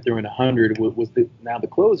the guy throwing 100 was now the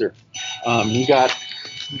closer. He got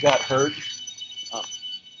hurt,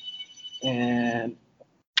 and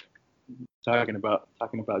talking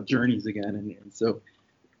about journeys again, and so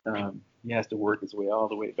he has to work his way all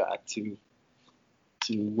the way back to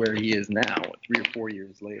where he is now, 3 or 4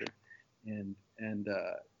 years later, and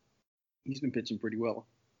he's been pitching pretty well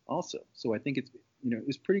also. So I think it's, it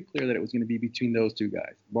was pretty clear that it was going to be between those two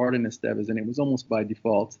guys, Bard and Estevez, and it was almost by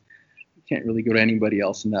default. You can't really go to anybody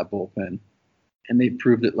else in that bullpen. And they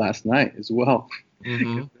proved it last night as well.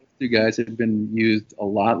 Mm-hmm. Those two guys have been used a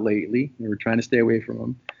lot lately. They were trying to stay away from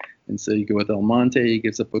them. And so you go with Almonte, he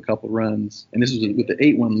gives up a couple runs. And this was with the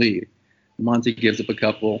 8-1 lead. Almonte gives up a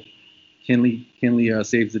couple. Kinley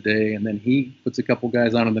saves the day. And then he puts a couple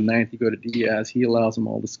guys on in the ninth. You go to Diaz. He allows them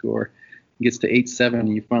all to score. He gets to 8-7,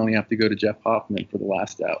 and you finally have to go to Jeff Hoffman for the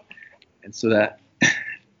last out. And so that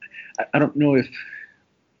I don't know if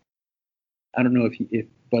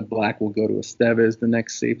Bud Black will go to Estevez the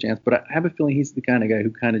next save chance, but I have a feeling he's the kind of guy who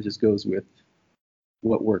kind of just goes with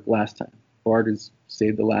what worked last time. Bard has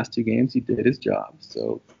saved the last two games. He did his job,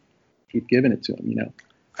 so keep giving it to him,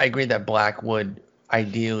 I agree that Black would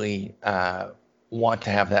ideally want to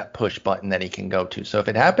have that push button that he can go to. So if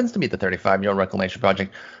it happens to be the 35-year-old Reclamation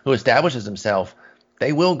Project who establishes himself,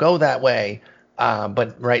 they will go that way.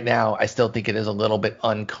 But right now, I still think it is a little bit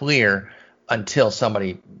unclear until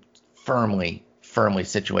somebody firmly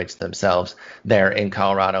situates themselves there in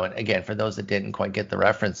Colorado. And again, for those that didn't quite get the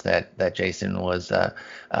reference that Jason was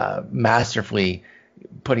masterfully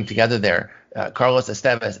putting together there, Carlos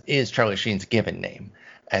Estevez is Charlie Sheen's given name.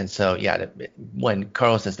 And so, yeah, when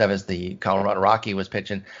Carlos Estevez, the Colorado Rocky, was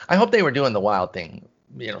pitching, I hope they were doing the Wild Thing,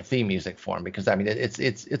 theme music for him, because I mean it's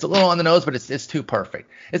a little on the nose, but it's too perfect.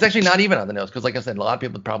 It's actually not even on the nose, because like I said, a lot of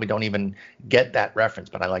people probably don't even get that reference.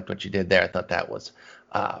 But I liked what you did there. I thought that was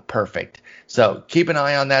perfect. So keep an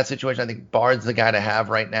eye on that situation. I think Bard's the guy to have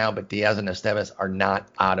right now, but Diaz and Estevez are not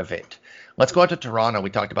out of it. Let's go out to Toronto. We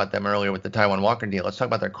talked about them earlier with the Taijuan Walker deal. Let's talk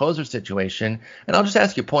about their closer situation. And I'll just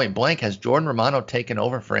ask you point blank, has Jordan Romano taken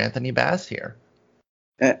over for Anthony Bass here?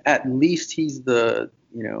 At least he's the,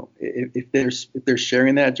 if they're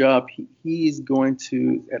sharing that job, he's going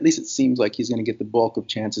to, at least it seems like he's going to get the bulk of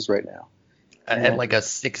chances right now. At like a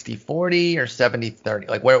 60-40 or 70-30?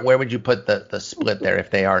 Like where would you put the split there if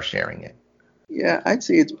they are sharing it? Yeah, I'd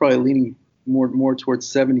say it's probably leaning more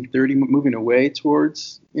towards 70-30, moving away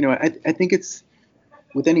towards, I think it's,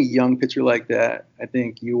 with any young pitcher like that, I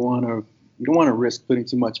think you don't want to risk putting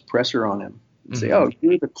too much pressure on him and say, oh,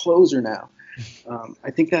 you're the closer now.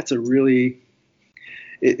 I think that's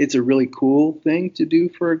it's a really cool thing to do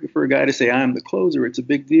for a guy to say, I'm the closer. It's a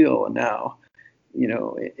big deal. And now, it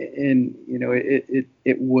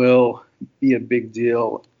will be a big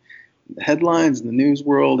deal. The headlines in the news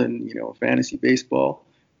world and, fantasy baseball,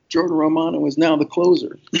 Jordan Romano is now the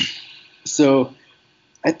closer. So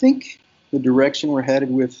I think the direction we're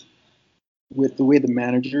headed with the way the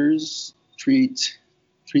managers treat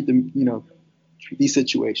them, treat these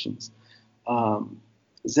situations,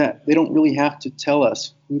 is that they don't really have to tell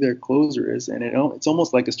us who their closer is, and it's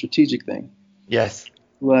almost like a strategic thing. Yes.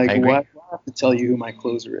 Like, why do I have to tell you who my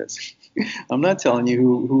closer is? I'm not telling you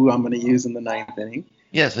who I'm going to use in the ninth inning.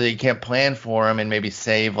 Yeah, so you can't plan for him and maybe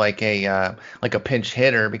save like a pinch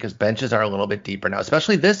hitter, because benches are a little bit deeper now,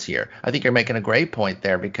 especially this year. I think you're making a great point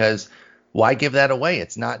there, because why give that away?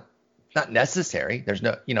 It's not necessary. There's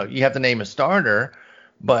no, you have to name a starter,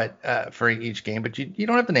 but for each game, but you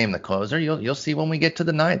don't have to name the closer. You'll see when we get to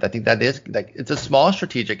the ninth. I think that is like, it's a small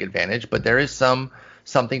strategic advantage, but there is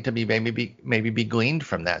something to be maybe gleaned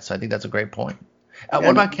from that. So I think that's a great point. What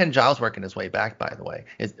about Ken Giles working his way back, by the way?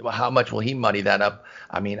 How much will he muddy that up?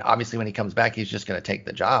 I mean, obviously when he comes back, he's just going to take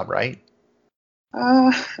the job, right?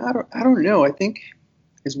 I don't know. I think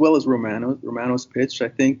as well as Romano's pitched, I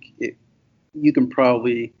think you can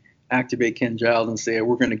probably activate Ken Giles and say,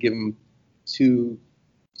 we're going to give him two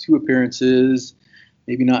appearances,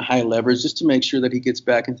 maybe not high leverage, just to make sure that he gets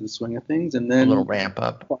back into the swing of things, and then a little ramp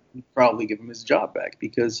up. Probably give him his job back,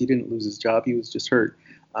 because he didn't lose his job; he was just hurt.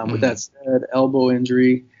 With that said, elbow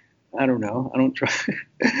injury, I don't know. I don't trust,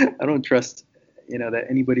 that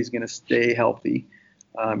anybody's going to stay healthy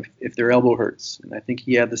if their elbow hurts. And I think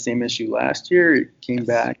he had the same issue last year. It came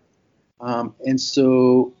back, and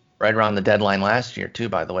so right around the deadline last year too,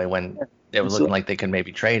 by the way, when it was looking like they could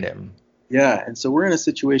maybe trade him. Yeah, and so we're in a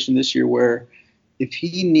situation this year where if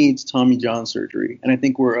he needs Tommy John surgery, and I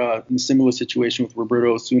think we're in a similar situation with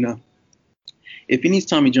Roberto Osuna, if he needs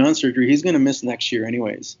Tommy John surgery, he's going to miss next year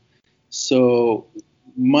anyways. So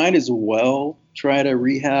might as well try to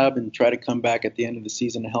rehab and try to come back at the end of the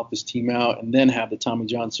season to help his team out, and then have the Tommy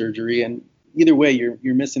John surgery. And either way,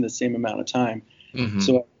 you're missing the same amount of time. Mm-hmm.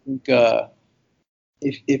 So I think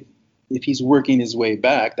if he's working his way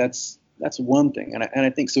back, that's one thing. And I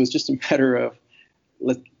think so. It's just a matter of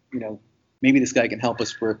maybe this guy can help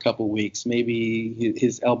us for a couple weeks. Maybe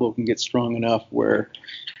his elbow can get strong enough where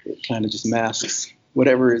it kind of just masks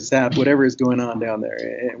whatever is going on down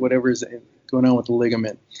there, whatever is going on with the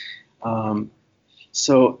ligament.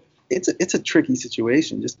 So it's a tricky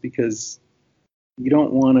situation just because you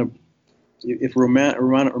don't want to. If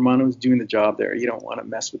Romano is doing the job there, you don't want to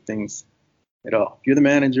mess with things at all. If you're the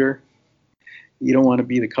manager, you don't want to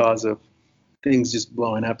be the cause of things just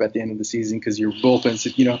blowing up at the end of the season because your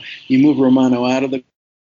bullpen, you move Romano out of the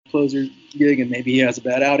closer gig and maybe he has a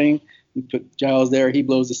bad outing. You put Giles there, he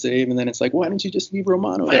blows the save, and then it's like, why didn't you just leave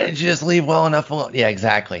Romano there? Why didn't you just leave well enough alone? Yeah,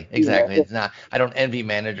 exactly. Yeah. It's not. I don't envy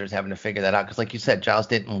managers having to figure that out because, like you said, Giles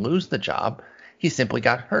didn't lose the job. He simply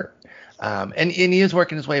got hurt. And he is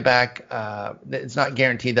working his way back. It's not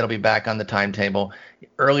guaranteed that he'll be back on the timetable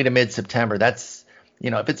early to mid-September. That's,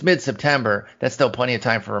 if it's mid-September, that's still plenty of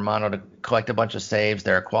time for Romano to collect a bunch of saves.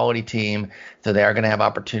 They're a quality team, so they are going to have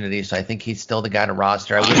opportunities. So I think he's still the guy to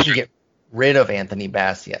roster. I wouldn't get rid of Anthony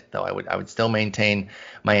Bass yet, though. I would still maintain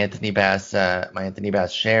my Anthony Bass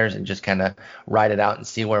shares and just kind of ride it out and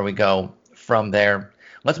see where we go from there.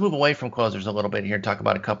 Let's move away from closers a little bit here. Talk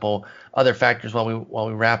about a couple other factors while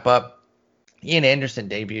we wrap up. Ian Anderson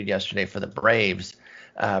debuted yesterday for the Braves,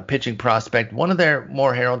 pitching prospect, one of their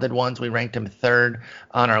more heralded ones. We ranked him third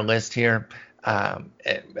on our list here, on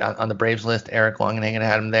the Braves list. Eric Longenhagen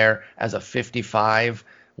had him there as a 55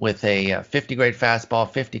 with a 50 grade fastball,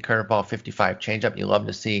 50 curveball, 55 changeup. You love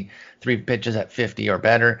to see 3 pitches at 50 or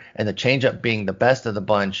better, and the changeup being the best of the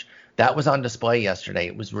bunch. That was on display yesterday.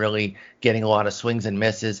 It was really getting a lot of swings and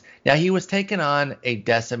misses. Now he was taking on a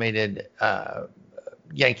decimated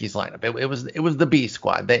Yankees lineup. It was the B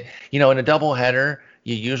squad. They, in a doubleheader,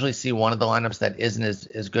 you usually see one of the lineups that isn't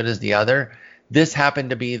as good as the other. This happened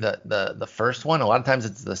to be the first one. A lot of times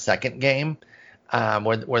it's the second game,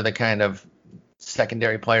 where the kind of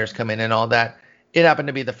secondary players come in and all that. It happened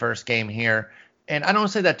to be the first game here, and I don't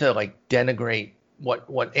say that to like denigrate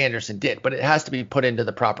what Anderson did, but it has to be put into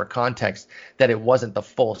the proper context that it wasn't the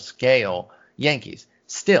full scale Yankees.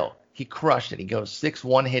 Still, he crushed it. He goes 6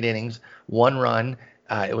 one-hit innings, 1 run.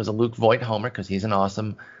 It was a Luke Voit homer because he's an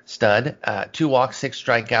awesome stud. 2 walks, 6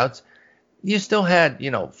 strikeouts. You still had,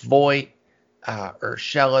 Voit,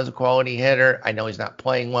 Urshela is a quality hitter. I know he's not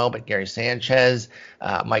playing well, but Gary Sanchez,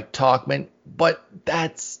 Mike Tauchman. But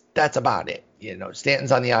that's about it.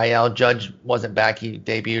 Stanton's on the IL. Judge wasn't back. He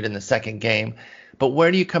debuted in the second game. But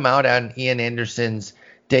where do you come out on Ian Anderson's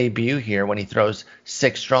debut here when he throws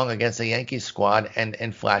 6 strong against the Yankees squad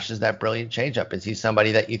and flashes that brilliant changeup? Is he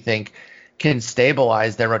somebody that you think can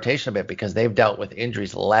stabilize their rotation a bit because they've dealt with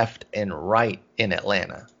injuries left and right in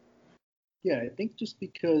Atlanta? Yeah, I think just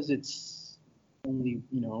because it's only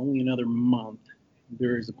another month,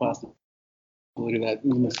 there is a possibility that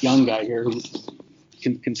even this young guy here who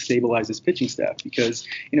can stabilize his pitching staff. Because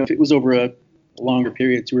if it was over a longer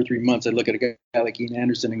period, 2 or 3 months, I'd look at a guy like Ian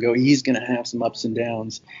Anderson and go, he's going to have some ups and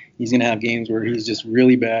downs. He's going to have games where he's just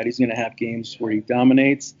really bad. He's going to have games where he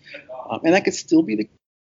dominates, and that could still be the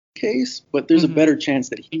case, but there's a better chance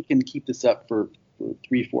that he can keep this up for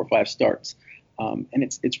 3, 4, 5 starts. And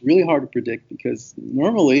it's really hard to predict because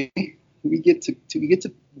normally we get to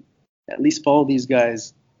at least follow these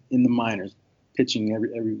guys in the minors, pitching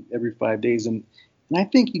every 5 days, and I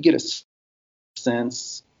think you get a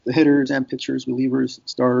sense, the hitters and pitchers, relievers,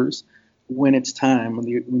 starters, when it's time, when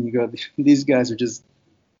you go, these guys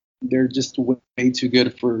they're just way too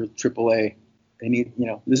good for AAA. They need,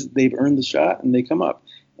 they've earned the shot and they come up.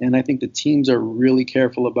 And I think the teams are really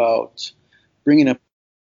careful about bringing up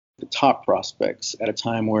the top prospects at a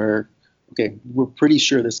time where, okay, we're pretty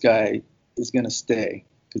sure this guy is going to stay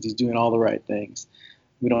because he's doing all the right things.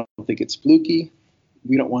 We don't think it's fluky.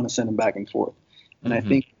 We don't want to send him back and forth. And I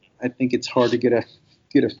think it's hard to get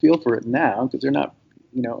a feel for it now because they're not,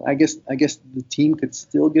 I guess the team could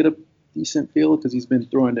still get a decent feel because he's been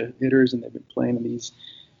throwing to hitters and they've been playing in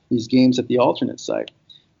these games at the alternate site.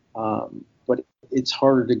 But it's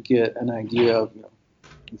harder to get an idea of,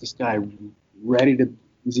 is this guy ready to,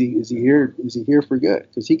 is he here for good?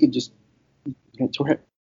 Because he could just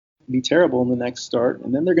be terrible in the next start,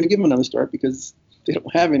 and then they're going to give him another start because they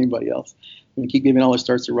don't have anybody else. They keep giving all their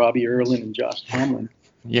starts to Robbie Erlin and Josh Tomlin.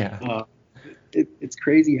 Yeah. It's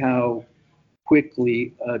crazy how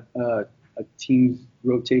quickly a team's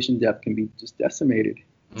rotation depth can be just decimated.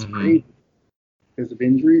 It's crazy because of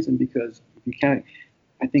injuries and because you can't.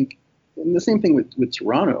 I think, and the same thing with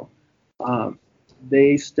Toronto.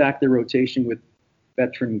 They stack their rotation with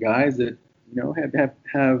veteran guys that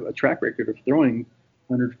have a track record of throwing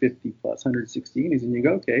 150 plus 160 innings, and you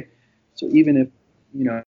go, okay, so even if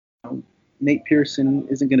Nate Pearson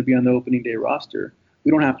isn't going to be on the opening day roster,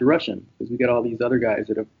 we don't have to rush him because we got all these other guys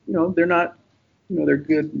that have they're not they're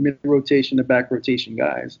good mid rotation to back rotation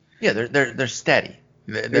guys. Yeah, they're steady.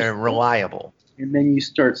 They're reliable. And then you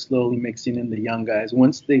start slowly mixing in the young guys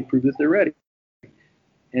once they prove that they're ready.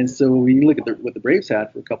 And so when you look at what the Braves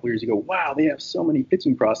had for a couple of years, you go, wow, they have so many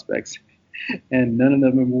pitching prospects, and none of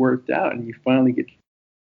them have worked out. And you finally get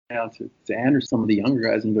down to Anderson, some of the younger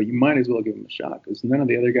guys, and you go, you might as well give them a shot because none of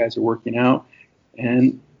the other guys are working out.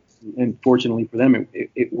 And fortunately for them,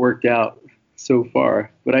 it worked out so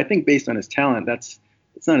far. But I think based on his talent, it's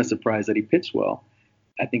not a surprise that he pitched well.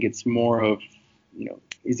 I think it's more of,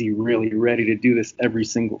 is he really ready to do this every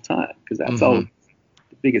single time? Because that's all the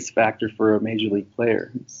biggest factor for a major league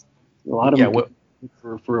player. It's a lot of them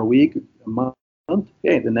for a week, a month.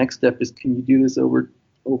 Okay, the next step is, can you do this over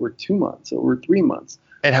 2 months, over 3 months?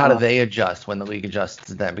 And how do they adjust when the league adjusts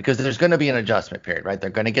to them? Because there's going to be an adjustment period, right?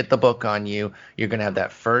 They're going to get the book on you. You're going to have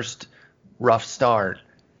that first rough start.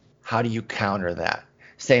 How do you counter that?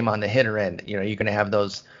 Same on the hitter end. You're going to have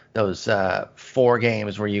those 4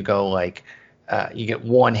 games where you go you get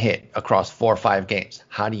one hit across 4 or 5 games.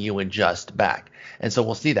 How do you adjust back? And so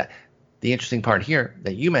we'll see that. The interesting part here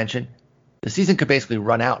that you mentioned, the season could basically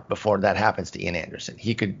run out before that happens to Ian Anderson.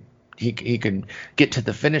 He could get to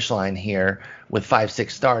the finish line here with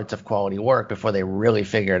 5-6 starts of quality work before they really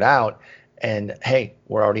figure it out. And hey,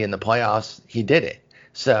 we're already in the playoffs. He did it.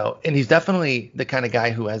 So, and he's definitely the kind of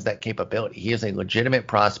guy who has that capability. He is a legitimate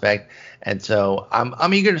prospect, and so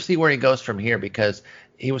I'm eager to see where he goes from here because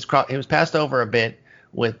he was passed over a bit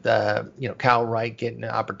with Kyle Wright getting an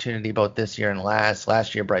opportunity both this year and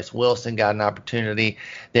last year. Bryce Wilson got an opportunity.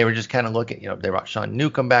 They were just kind of looking, they brought Sean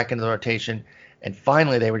Newcomb back into the rotation. And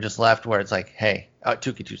finally, they were just left where it's like, hey,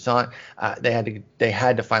 Touki Toussaint, they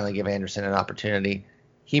had to finally give Anderson an opportunity.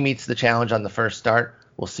 He meets the challenge on the first start.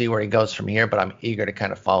 We'll see where he goes from here, but I'm eager to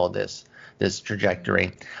kind of follow this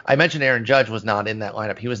trajectory. I mentioned Aaron Judge was not in that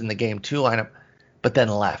lineup. He was in the Game 2 lineup, but then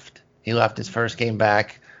left. He left his first game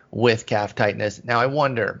back with calf tightness. Now, I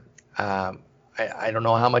wonder, I don't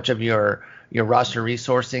know how much of your roster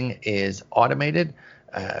resourcing is automated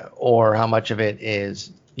or how much of it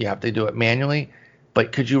is you have to do it manually,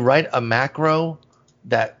 but could you write a macro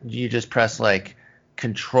that you just press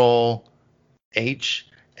Control H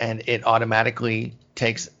and it automatically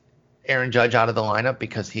takes Aaron Judge out of the lineup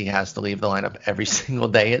because he has to leave the lineup every single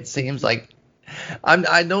day, it seems like?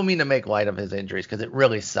 I don't mean to make light of his injuries because it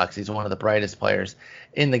really sucks. He's one of the brightest players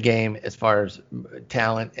in the game as far as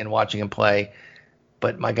talent and watching him play,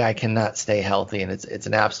 but my guy cannot stay healthy, and it's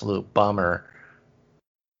an absolute bummer.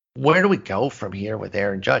 Where do we go from here with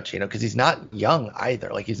Aaron Judge? Because he's not young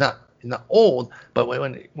either. He's not old, but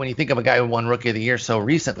when you think of a guy who won Rookie of the Year so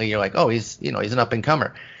recently, you're like, oh, he's an up and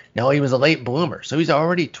comer. No, he was a late bloomer, so he's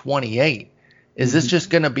already 28. Is this just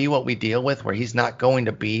going to be what we deal with, where he's not going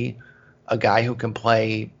to be a guy who can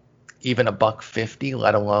play even $150,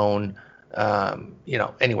 let alone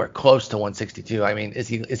anywhere close to 162? I mean, is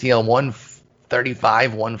he a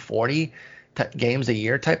 135, 140 games a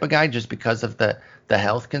year type of guy just because of the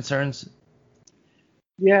health concerns?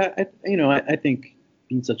 Yeah, I think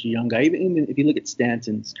being such a young guy, even if you look at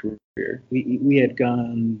Stanton's career, we had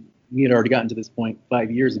already gotten to this point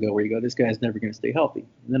 5 years ago where you go, this guy's never going to stay healthy.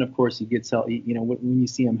 And then of course he gets healthy. When you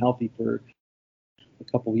see him healthy for a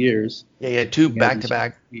couple years. Yeah, he had 2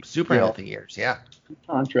 back-to-back super healthy years. Yeah.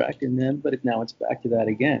 Contract, but now it's back to that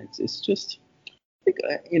again. It's just, I think,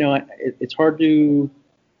 it's hard to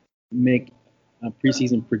make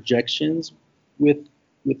preseason projections with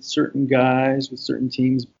certain guys, with certain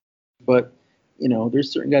teams, but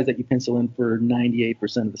there's certain guys that you pencil in for 98%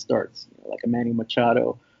 of the starts, like a Manny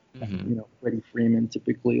Machado, Freddie Freeman,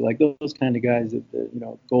 typically, like those kind of guys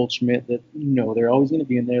that Goldschmidt, that they're always going to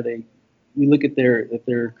be in there. We look at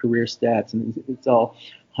their career stats, and it's all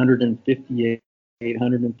 158,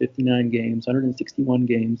 159 games, 161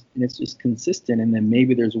 games, and it's just consistent. And then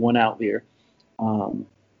maybe there's one outlier,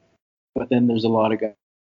 but then there's a lot of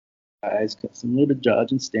guys, similar to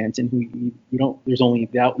Judge and Stanton, who you don't. There's only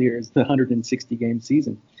the outlier is the 160 game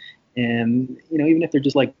season, and even if they're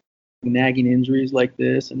just like nagging injuries like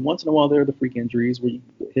this, and once in a while there are the freak injuries where you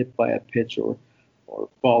get hit by a pitch or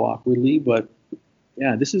fall awkwardly, but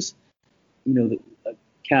yeah, this is. The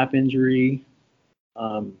calf injury,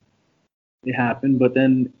 it happened, but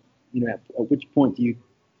then, at which point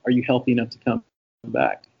are you healthy enough to come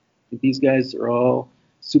back? These guys are all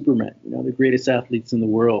supermen, the greatest athletes in the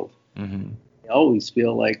world. Mm-hmm. They always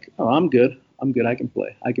feel like, oh, I'm good, I can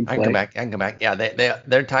play. I can come back. Yeah,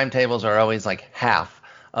 their timetables are always like half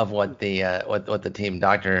of what the team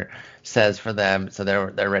doctor says for them, so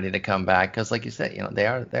they're ready to come back because, like you said, they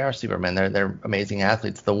are supermen. They're amazing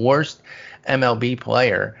athletes. The worst MLB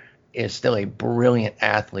player is still a brilliant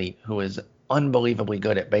athlete who is unbelievably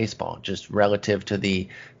good at baseball, just relative to the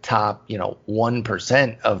top,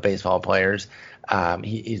 1% of baseball players.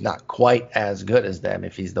 He's not quite as good as them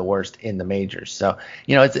if he's the worst in the majors. So,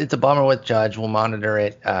 it's a bummer with Judge. We'll monitor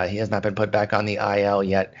it. He has not been put back on the IL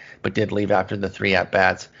yet, but did leave after the 3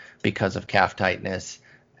 at-bats because of calf tightness.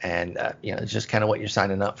 And, it's just kind of what you're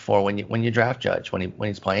signing up for when you draft Judge. When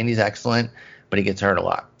he's playing, he's excellent, but he gets hurt a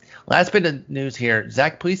lot. Last bit of news here,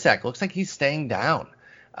 Zach Plesac looks like he's staying down.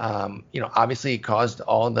 Obviously he caused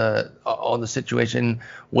all the situation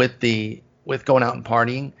with going out and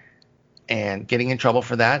partying and getting in trouble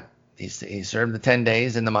for that. He served the 10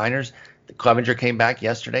 days in the minors. Clevenger came back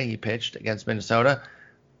yesterday. He pitched against Minnesota.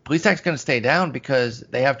 Plesac's going to stay down because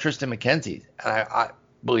they have Triston McKenzie. And I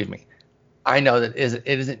believe me, I know that it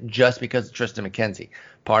isn't just because of Triston McKenzie.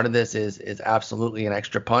 Part of this is absolutely an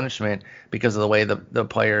extra punishment because of the way the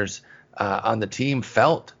players on the team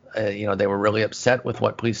felt. They were really upset with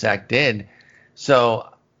what Plesac did. So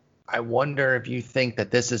I wonder if you think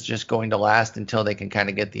that this is just going to last until they can kind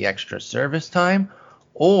of get the extra service time,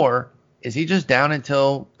 or is he just down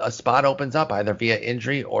until a spot opens up, either via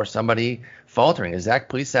injury or somebody faltering? Is Zach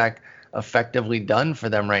Plesac effectively done for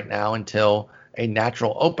them right now until a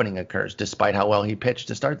natural opening occurs, despite how well he pitched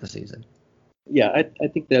to start the season? Yeah, I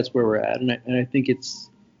think that's where we're at, and I think it's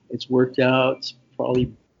worked out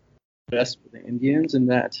probably best for the Indians in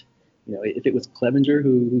that, if it was Clevenger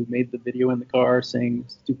who made the video in the car saying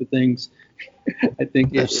stupid things, I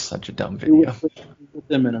think that's such a dumb video. It would put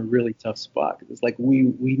them in a really tough spot. It's like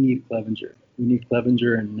we need Clevenger. We need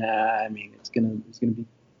Clevenger, and it's gonna be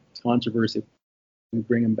controversy if we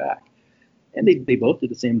bring him back. And they both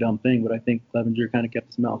did the same dumb thing, but I think Clevenger kind of kept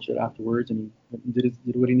his mouth shut afterwards, and he did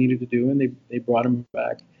what he needed to do, and they brought him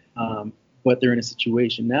back. But they're in a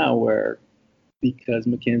situation now where, because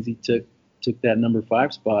McKenzie took that number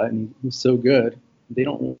 5 spot and he was so good, they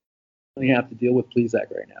don't really have to deal with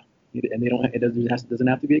Plesac right now, and it doesn't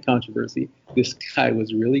have to be a controversy. This guy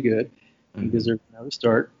was really good. He deserves another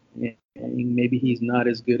start, and maybe he's not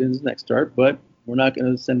as good in his next start, but we're not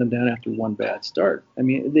going to send him down after one bad start.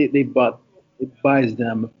 It buys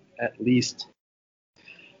them at least,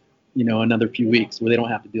 another few weeks where they don't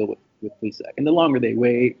have to deal with Plesac. And the longer they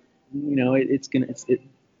wait, the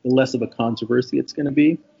less of a controversy it's going to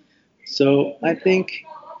be. So I think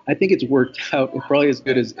it's worked out probably as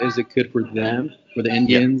good as it could for them, for the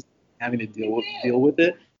Indians, having to deal with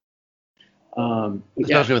it.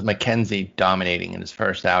 Especially with McKenzie dominating in his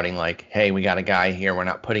first outing, like, hey, we got a guy here. We're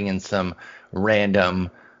not putting in some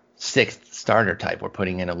random 6th starter type. We're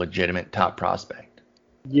putting in a legitimate top prospect.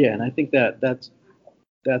 Yeah, and I think that's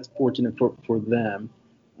fortunate for them.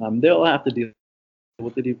 They'll have to deal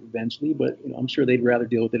with it eventually, but I'm sure they'd rather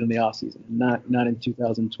deal with it in the off season, not in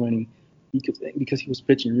 2020, because he was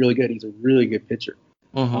pitching really good. He's a really good pitcher.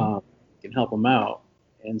 Can help him out.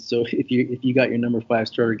 And so if you got your number 5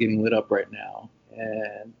 starter getting lit up right now,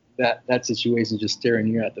 and that situation is just staring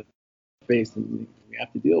you at the face, and you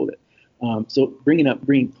have to deal with it. So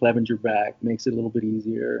bringing Clevenger back makes it a little bit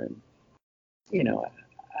easier, and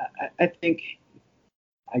I think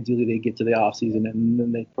ideally they get to the off season and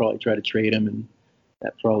then they probably try to trade him, and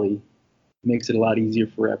that probably makes it a lot easier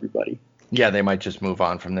for everybody. Yeah, they might just move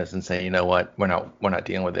on from this and say, you know what, we're not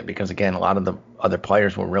dealing with it, because again, a lot of the other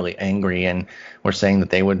players were really angry and were saying that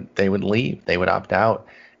they would leave, they would opt out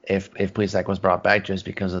if Plesac was brought back, just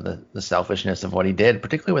because of the selfishness of what he did,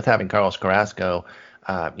 particularly with having Carlos Carrasco,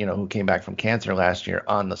 who came back from cancer last year,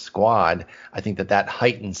 on the squad. I think that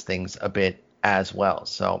heightens things a bit as well.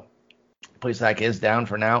 So Plesac is down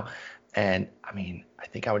for now, and I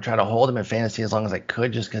think I would try to hold him in fantasy as long as I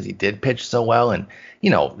could, just because he did pitch so well. And,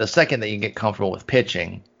 the second that you get comfortable with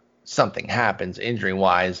pitching, something happens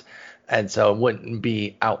injury-wise. And so it wouldn't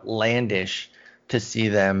be outlandish to see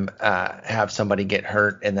them have somebody get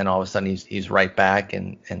hurt, and then all of a sudden he's right back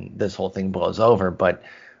and this whole thing blows over. But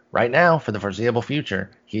right now, for the foreseeable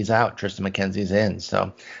future, he's out. Triston McKenzie's in.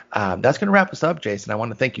 So that's going to wrap us up, Jason. I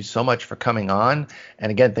want to thank you so much for coming on.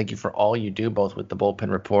 And again, thank you for all you do, both with the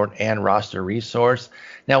Bullpen Report and Roster Resource.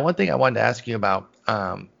 Now, one thing I wanted to ask you about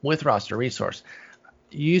with Roster Resource,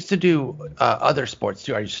 you used to do other sports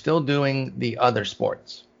too. Are you still doing the other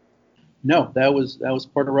sports? No, that was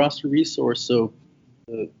part of Roster Resource. So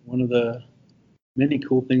one of the many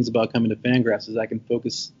cool things about coming to Fangraphs is I can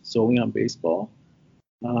focus solely on baseball.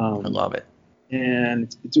 I love it.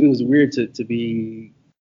 And it was weird to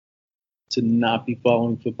not be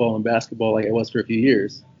following football and basketball like I was for a few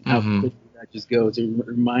years. How quickly that just goes.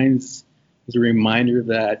 It's a reminder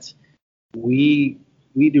that we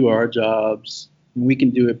do our jobs, and we can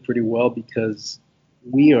do it pretty well because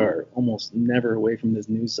we are almost never away from this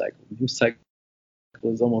news cycle. The news cycle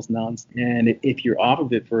was almost nonstop. And if you're off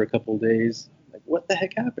of it for a couple of days, like, what the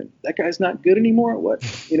heck happened? That guy's not good anymore. What?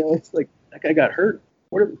 It's like that guy got hurt.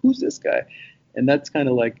 Who's this guy? And that's kind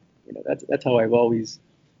of like, that's how I've always,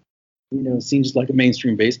 seen just like a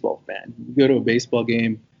mainstream baseball fan. You go to a baseball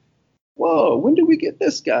game, whoa, when did we get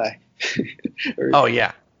this guy? Oh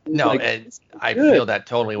yeah. No, like, I feel that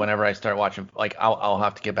totally whenever I start watching. Like I'll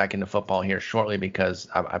have to get back into football here shortly because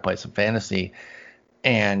I play some fantasy,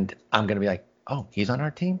 and I'm gonna be like, oh, he's on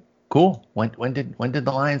our team. Cool. When did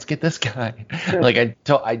the Lions get this guy? Like I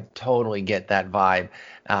totally get that vibe.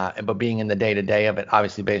 But being in the day to day of it,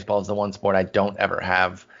 obviously baseball is the one sport I don't ever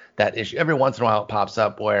have that issue. Every once in a while it pops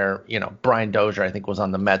up where Brian Dozier I think was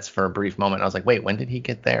on the Mets for a brief moment. I was like, wait, when did he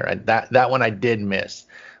get there? And that one I did miss.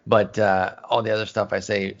 But all the other stuff I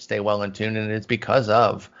say stay well in tune, and it's because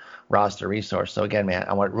of Roster Resource. So again, man,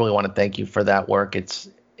 really want to thank you for that work. It's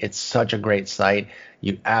such a great site.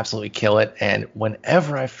 You absolutely kill it. And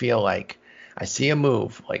whenever I feel like I see a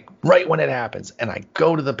move, like right when it happens, and I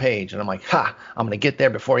go to the page and I'm like, I'm going to get there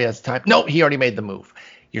before he has time. No, he already made the move.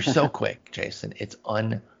 You're so quick, Jason. It's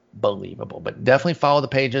unbelievable. But definitely follow the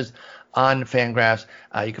pages on Fangraphs.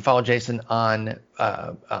 You can follow Jason on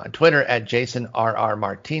Twitter at JasonRR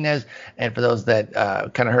Martinez. And for those that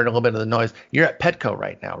kind of heard a little bit of the noise, you're at Petco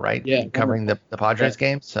right now, right? Yeah. Covering the Padres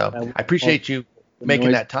game. So I appreciate you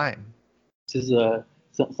making that time. This is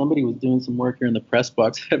somebody was doing some work here in the press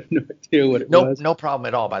box. I have no idea what it was. No problem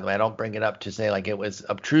at all, by the way. I don't bring it up to say like it was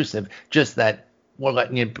obtrusive, just that we're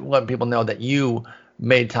letting people know that you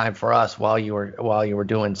made time for us while you were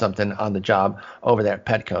doing something on the job over there at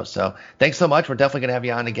Petco. So thanks so much. We're definitely going to have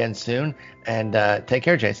you on again soon. And take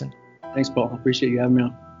care, Jason. Thanks, Paul. I appreciate you having me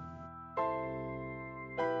on.